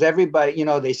 because everybody,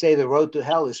 they say the road to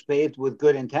hell is paved with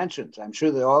good intentions. I'm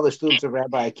sure that all the students of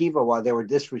Rabbi Akiva, while they were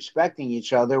disrespecting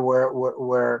each other,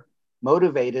 were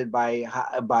motivated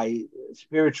by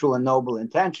spiritual and noble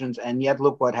intentions, and yet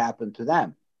look what happened to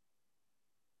them.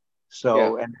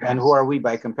 So, and who are we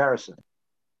by comparison?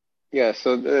 Yeah,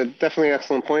 so definitely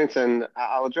excellent points, and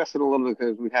I'll address it a little bit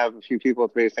because we have a few people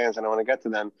with raised hands, and I want to get to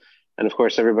them. And of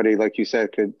course, everybody, like you said,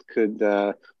 could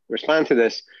respond to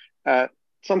this.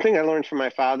 Something I learned from my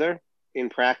father in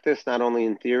practice, not only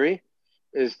in theory,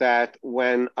 is that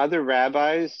when other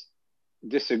rabbis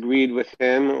disagreed with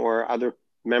him, or other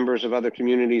members of other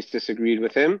communities disagreed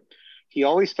with him, he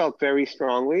always felt very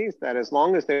strongly that as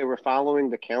long as they were following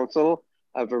the counsel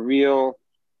of a real,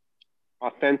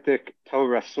 authentic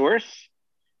Torah source,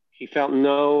 he felt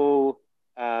no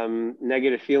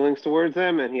negative feelings towards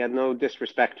them, and he had no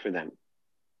disrespect for them.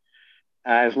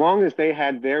 As long as they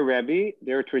had their Rebbe,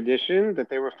 their tradition, that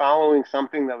they were following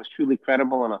something that was truly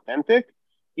credible and authentic,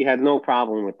 he had no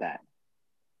problem with that.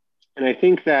 And I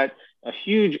think that a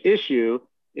huge issue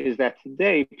is that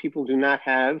today people do not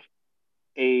have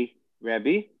a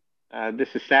Rebbe.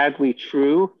 This is sadly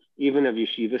true even of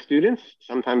yeshiva students.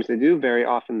 Sometimes they do, very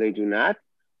often they do not.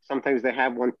 Sometimes they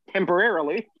have one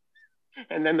temporarily,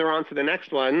 and then they're on to the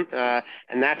next one,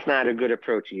 and that's not a good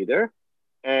approach either.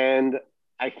 And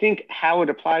I think how it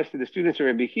applies to the students of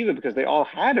Rebbe Akiva, because they all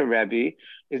had a Rebbe,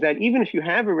 is that even if you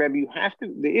have a Rebbe, you have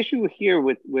to, the issue here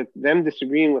with them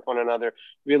disagreeing with one another,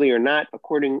 really, or not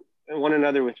according one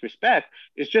another with respect,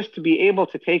 is just to be able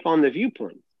to take on the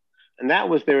viewpoint. And that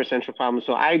was their essential problem.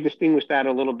 So I distinguish that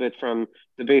a little bit from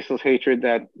the baseless hatred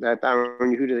that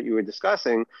Aaron Yehuda that you were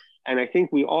discussing. And I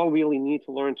think we all really need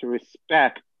to learn to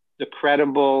respect the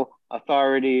credible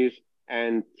authorities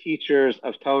and teachers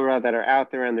of Torah that are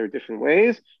out there in their different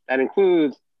ways. That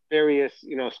includes various,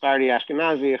 Sephardi,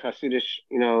 Ashkenazi, Hasidic,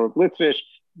 Litvish,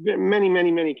 many,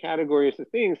 many, many categories of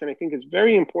things. And I think it's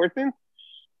very important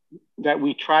that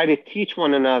we try to teach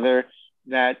one another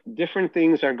that different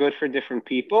things are good for different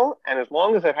people. And as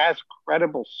long as it has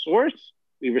credible source,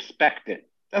 we respect it.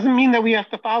 Doesn't mean that we have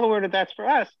to follow it or that's for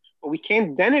us, but we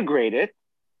can't denigrate it,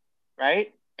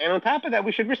 right? And on top of that,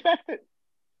 we should respect it.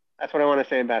 That's what I want to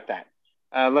say about that.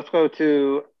 Let's go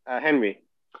to Henry,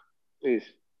 please.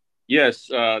 Yes,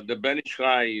 the Ben Ish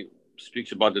Chai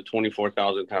speaks about the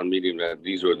 24,000 pound medium, that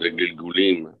these were the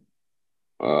Gilgulim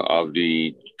of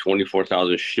the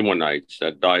 24,000 Shimonites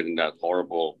that died in that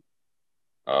horrible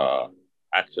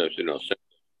access,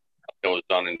 that was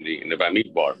done in the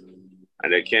Bamidbar.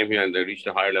 And they came here and they reached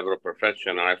a higher level of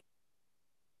perfection. And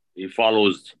he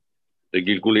follows the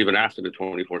Gilgul even after the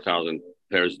 24,000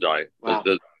 pairs died. Wow.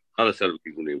 There's another set of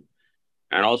Gilgulim.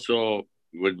 And also,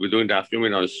 we're doing that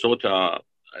filming on Sota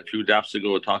a few days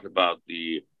ago, talked about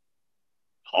the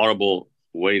horrible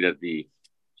way that the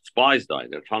spies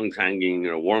died, their tongues hanging,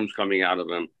 worms coming out of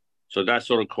them. So that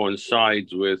sort of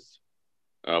coincides with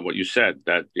what you said,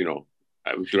 that,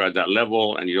 if you're at that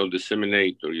level and you don't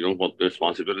disseminate or you don't want the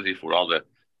responsibility for all the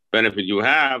benefit you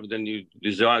have, then you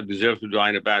deserve to die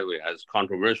in a bad way, as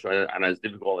controversial and as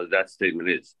difficult as that statement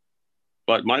is.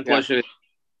 But my question is,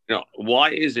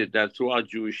 why is it that throughout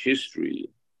Jewish history,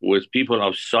 with people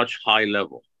of such high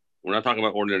level, we're not talking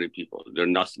about ordinary people, they're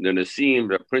Nasim,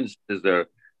 they're princes, they're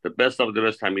the best of the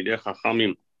best, Hamidei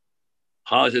Chachamim,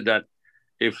 how is it that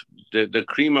if the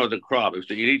cream of the crop, if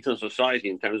the elite of society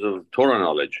in terms of Torah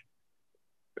knowledge,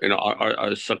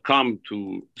 are succumb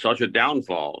to such a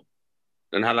downfall,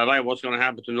 then halavai, what's going to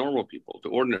happen to normal people, to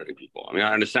ordinary people? I mean,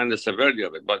 I understand the severity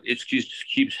of it, but it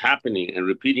keeps happening and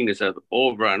repeating itself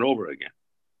over and over again.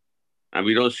 And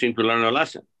we don't seem to learn a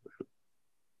lesson.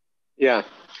 Yeah.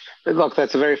 Look,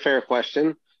 that's a very fair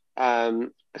question.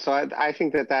 So I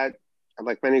think that,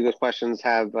 like many good questions,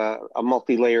 have a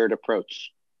multi-layered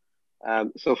approach.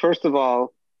 So first of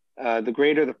all, the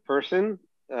greater the person,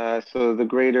 so the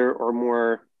greater or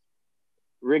more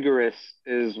rigorous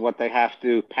is what they have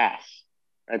to pass.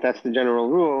 Right? That's the general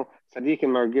rule.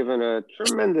 Tzaddikim are given a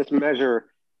tremendous measure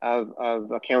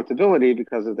of accountability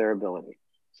because of their ability.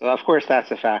 So of course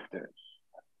that's a factor.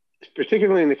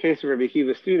 Particularly in the case of Rebbe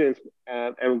Akiva students,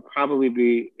 and would probably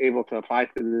be able to apply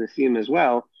to the Nasim as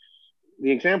well. The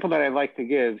example that I'd like to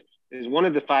give is one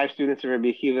of the 5 students of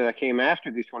Rebbe Akiva that came after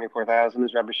these 24,000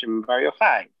 is Rabbi Shimon Bar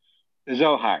Yochai, the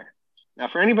Zohar. Now,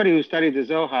 for anybody who studied the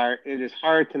Zohar, it is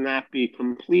hard to not be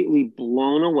completely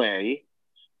blown away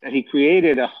that he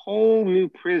created a whole new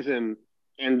prism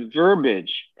and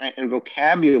verbiage, right, and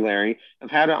vocabulary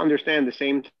of how to understand the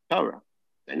same Torah.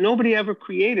 That nobody ever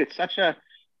created such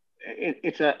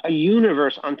it's a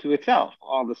universe unto itself,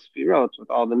 all the Sfirot,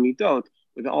 with all the Midot,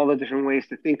 with all the different ways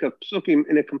to think of Psukim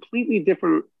in a completely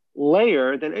different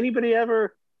layer than anybody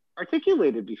ever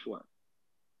articulated before.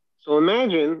 So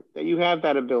imagine that you have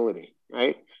that ability,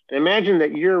 right? And imagine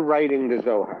that you're writing the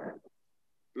Zohar.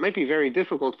 It might be very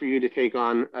difficult for you to take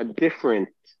on a different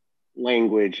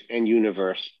language and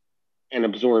universe and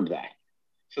absorb that.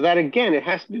 So that, again, it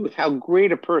has to do with how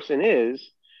great a person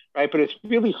is, right? But it's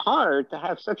really hard to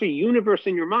have such a universe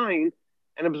in your mind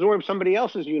and absorb somebody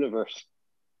else's universe,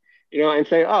 and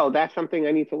say, oh, that's something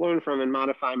I need to learn from and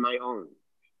modify my own.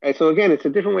 Right? So again, it's a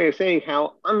different way of saying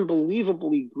how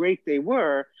unbelievably great they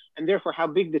were, and therefore how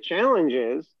big the challenge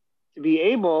is to be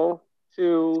able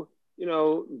to,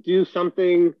 do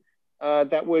something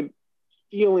that would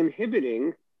feel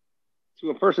inhibiting to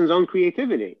a person's own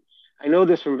creativity. I know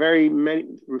this from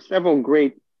several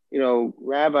great,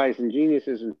 rabbis and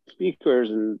geniuses and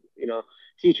speakers and,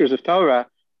 teachers of Torah,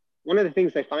 one of the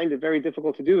things they find it very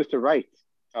difficult to do is to write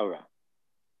Torah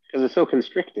because it's so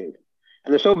constricting.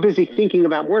 And they're so busy thinking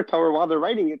about more Torah while they're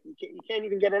writing it, you can't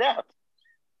even get it out.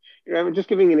 I'm just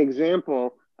giving an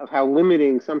example of how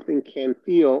limiting something can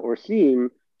feel or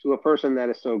seem to a person that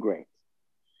is so great.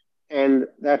 And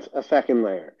that's a second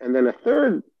layer. And then a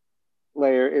third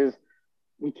layer is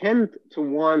we tend to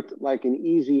want like an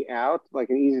easy out, like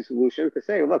an easy solution to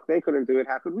say, look, they couldn't do it.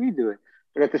 How could we do it?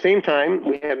 But at the same time,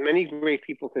 we have many great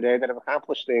people today that have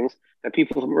accomplished things that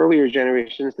people from earlier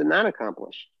generations did not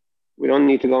accomplish. We don't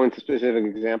need to go into specific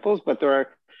examples, but there are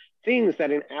things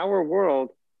that in our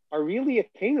world are really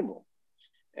attainable.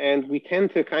 And we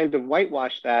tend to kind of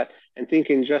whitewash that and think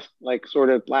in just like sort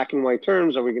of black and white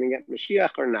terms, are we going to get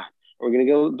Mashiach or not? Are we going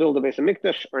to go build a Beis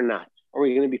HaMikdash or not? Are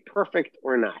we going to be perfect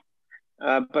or not?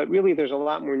 But really, there's a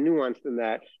lot more nuance than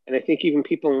that. And I think even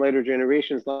people in later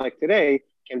generations like today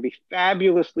can be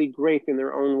fabulously great in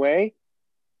their own way.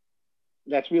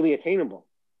 That's really attainable.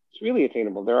 It's really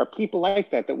attainable. There are people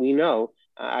like that we know.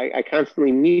 I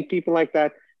constantly meet people like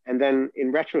that. And then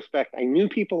in retrospect, I knew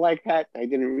people like that. I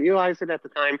didn't realize it at the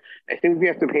time. I think we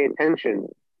have to pay attention,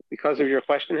 because of your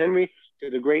question, Henry, to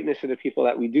the greatness of the people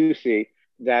that we do see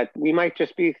that we might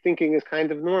just be thinking is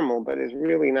kind of normal, but is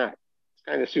really not. It's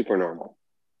kind of super normal.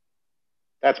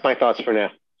 That's my thoughts for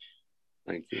now.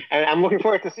 Thank you. And I'm looking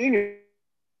forward to seeing you.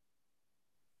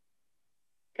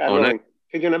 God willing.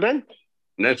 Could you Ben?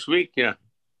 Next week, yeah.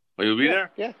 Will you be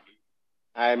there? Yeah.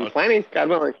 I'm planning, God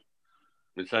willing.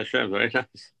 It's Hashem, very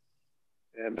nice.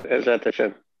 Yeah, Bezrat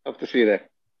Hashem. Hope to see you there.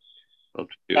 Hope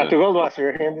to see you Dr. Goldwasser,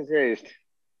 your hand is raised.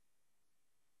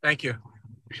 Thank you.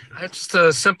 That's just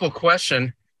a simple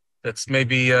question that's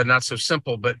maybe not so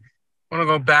simple, but I want to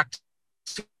go back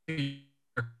to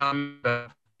your comment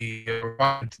about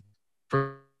the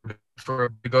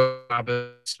for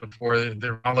Shabbos before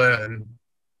the Rala and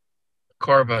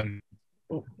Korban.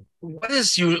 What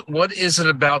is it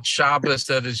about Shabbos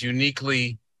that is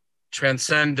uniquely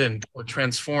transcendent or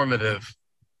transformative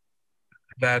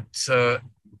that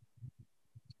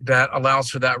allows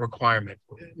for that requirement?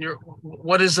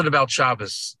 What is it about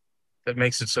Shabbos that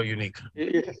makes it so unique?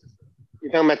 You're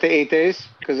talking about the 8 days?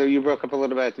 Because you broke up a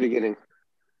little bit at the beginning.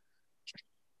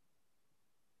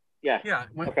 Yeah.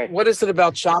 Okay. What is it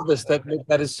about Shabbos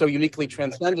that is so uniquely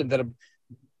transcendent that a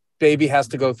baby has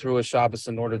to go through a Shabbos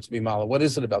in order to be Mala? What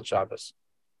is it about Shabbos?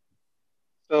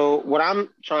 So what I'm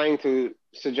trying to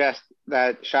suggest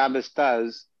that Shabbos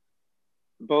does,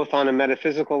 both on a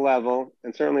metaphysical level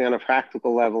and certainly on a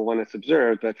practical level when it's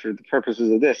observed, but for the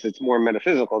purposes of this, it's more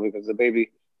metaphysical because the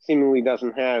baby seemingly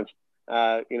doesn't have,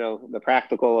 the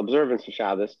practical observance of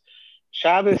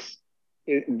Shabbos.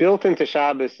 Built into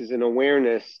Shabbos is an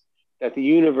awareness that the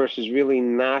universe is really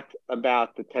not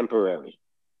about the temporary.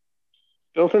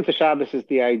 Built into Shabbos is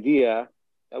the idea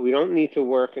that we don't need to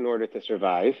work in order to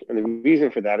survive. And the reason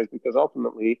for that is because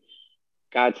ultimately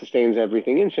God sustains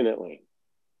everything infinitely.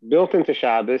 Built into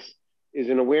Shabbos is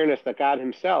an awareness that God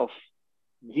himself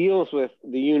deals with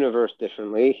the universe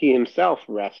differently. He himself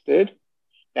rested.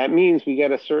 That means we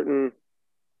get a certain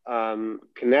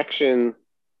connection,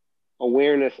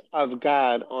 awareness of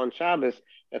God on Shabbos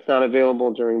that's not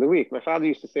available during the week. My father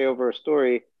used to say over a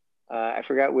story, I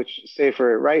forgot which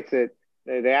sefer it writes it,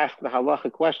 they ask the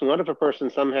halachic question, what if a person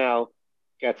somehow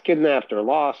gets kidnapped or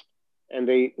lost and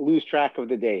they lose track of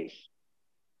the days?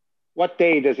 What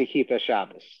day does he keep as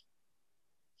Shabbos?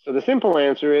 So the simple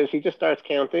answer is he just starts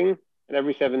counting, and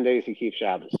every 7 days he keeps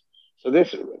Shabbos. So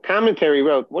this commentary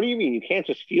wrote, what do you mean? You can't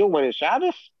just feel when it's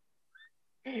Shabbos?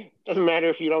 It doesn't matter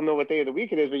if you don't know what day of the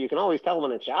week it is, but you can always tell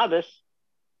when it's Shabbos.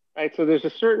 Right? So there's a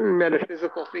certain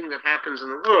metaphysical thing that happens in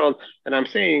the world that I'm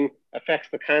saying affects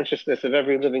the consciousness of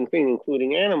every living thing,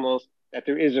 including animals, that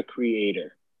there is a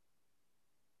creator.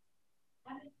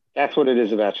 That's what it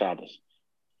is about Shabbos.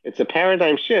 It's a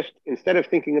paradigm shift. Instead of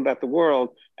thinking about the world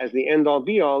as the end-all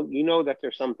be-all, you know that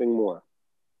there's something more.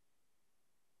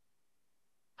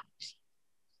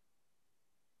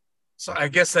 So I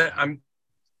guess that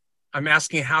I'm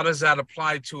asking, how does that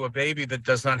apply to a baby that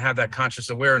does not have that conscious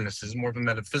awareness? Is it more of a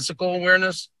metaphysical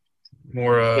awareness?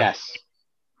 Yes.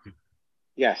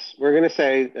 We're going to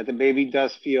say that the baby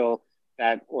does feel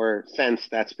that or sense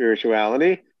that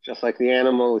spirituality, just like the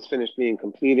animal is finished being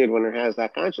completed when it has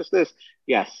that consciousness.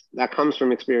 Yes, that comes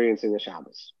from experiencing the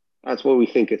Shabbos. That's what we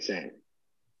think it's saying.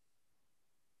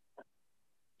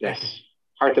 Yes.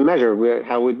 Hard to measure.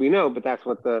 How would we know? But that's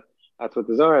what the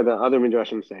Zohar, the other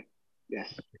midrashim say.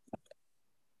 Yes.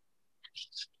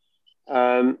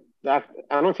 I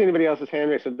don't see anybody else's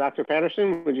hand raised. So Dr.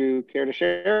 Patterson, would you care to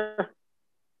share?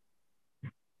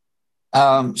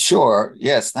 Sure.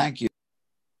 Yes. Thank you.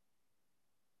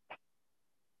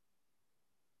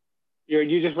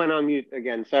 You just went on mute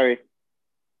again. Sorry.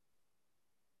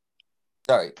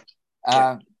 Sorry.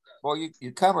 Well,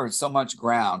 you cover so much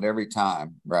ground every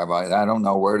time, Rabbi. I don't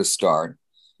know where to start.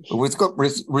 But with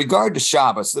regard to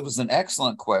Shabbos, it was an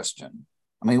excellent question.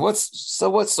 I mean, what's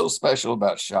so special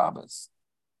about Shabbos?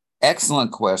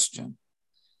 Excellent question.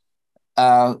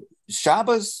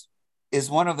 Shabbos is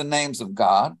one of the names of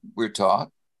God, we're taught.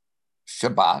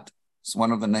 Shabbat is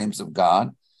one of the names of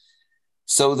God.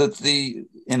 So that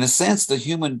in a sense, the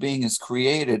human being is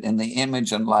created in the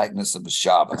image and likeness of the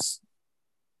Shabbos.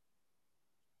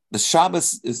 The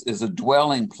Shabbos is a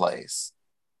dwelling place.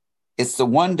 It's the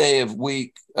one day of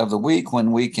the week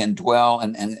when we can dwell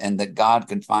and that God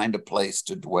can find a place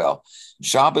to dwell.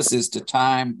 Shabbos is to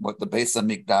time what the Beis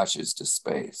Hamikdash is to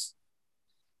space.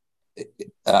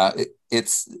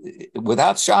 It's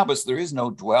without Shabbos, there is no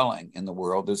dwelling in the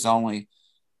world. There's only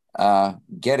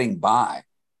getting by,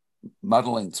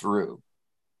 muddling through.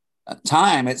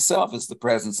 Time itself is the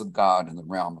presence of God in the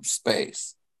realm of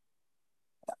space.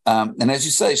 And as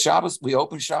you say, Shabbos, we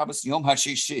open Shabbos Yom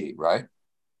HaShishi, right?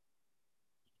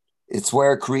 It's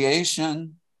where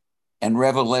creation and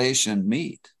revelation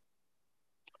meet.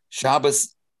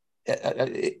 Shabbos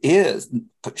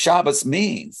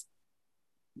means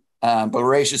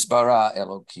Bereshis bara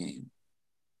Elokim,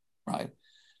 right?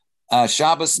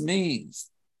 Shabbos means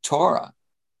Torah.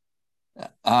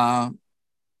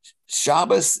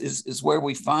 Shabbos is where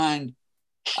we find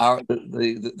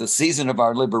the season of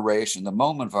our liberation, the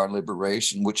moment of our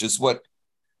liberation, which is what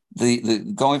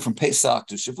the going from Pesach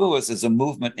to Shavuos is a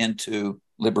movement into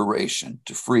liberation,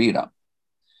 to freedom.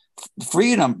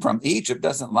 Freedom from Egypt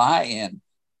doesn't lie in,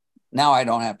 now I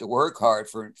don't have to work hard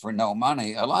for no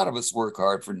money. A lot of us work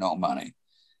hard for no money.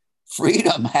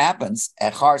 Freedom happens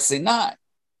at Har Sinai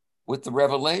with the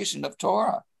revelation of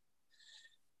Torah.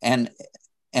 And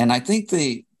I think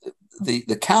the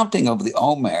counting of the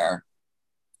Omer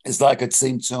is like a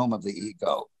tzimtzum of the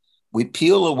ego. We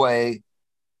peel away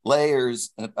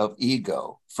layers of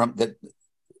ego from the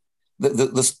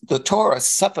Torah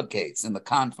suffocates in the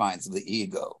confines of the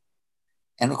ego.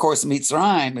 And of course,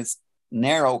 Mitzrayim is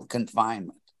narrow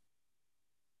confinement.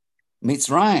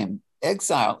 Mitzrayim,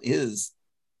 exile, is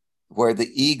where the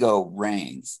ego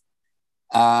reigns.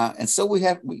 And so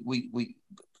we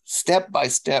step by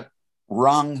step,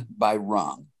 rung by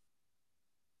rung,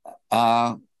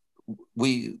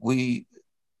 we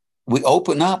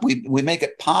open up, we make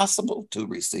it possible to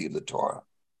receive the Torah.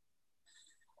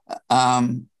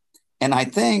 And I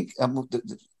think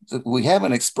we have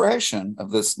an expression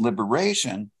of this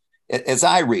liberation, as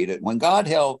I read it, when God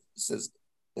says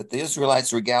that the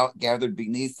Israelites were gathered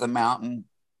beneath the mountain.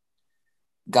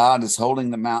 God is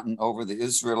holding the mountain over the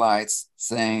Israelites,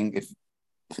 saying,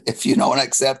 if you don't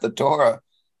accept the Torah,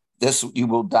 you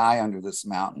will die under this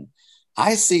mountain.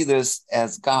 I see this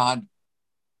as God,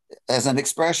 as an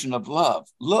expression of love.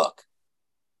 Look,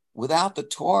 without the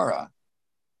Torah,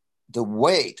 the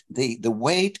weight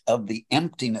of the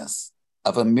emptiness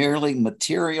of a merely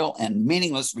material and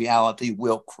meaningless reality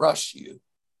will crush you.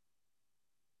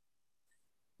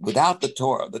 Without the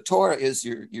Torah is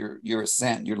your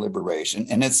ascent, your liberation,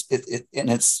 and it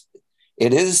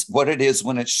is what it is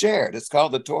when it's shared. It's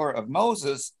called the Torah of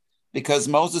Moses because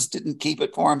Moses didn't keep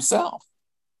it for himself.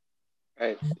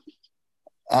 Right.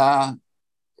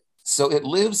 So it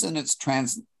lives in its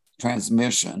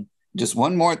transmission. Just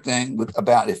one more thing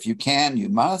about if you can, you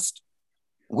must.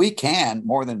 We can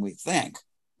more than we think.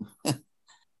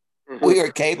 We are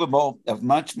capable of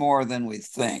much more than we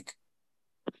think.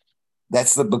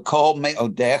 That's the B'kol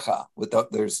Me'odecha.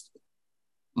 There's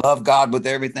love God with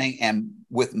everything and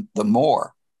with the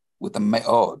more, with the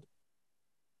Me'od.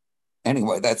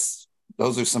 Anyway,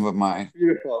 those are some of my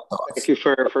beautiful thoughts. Thank you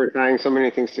for tying so many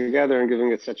things together and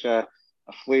giving it such a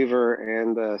flavor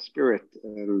and spirit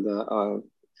and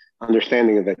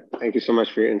understanding of it. Thank you so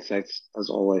much for your insights, as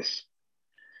always.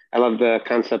 I love the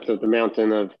concept of the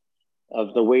mountain of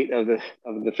the weight of the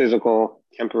physical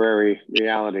temporary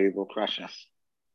reality will crush us.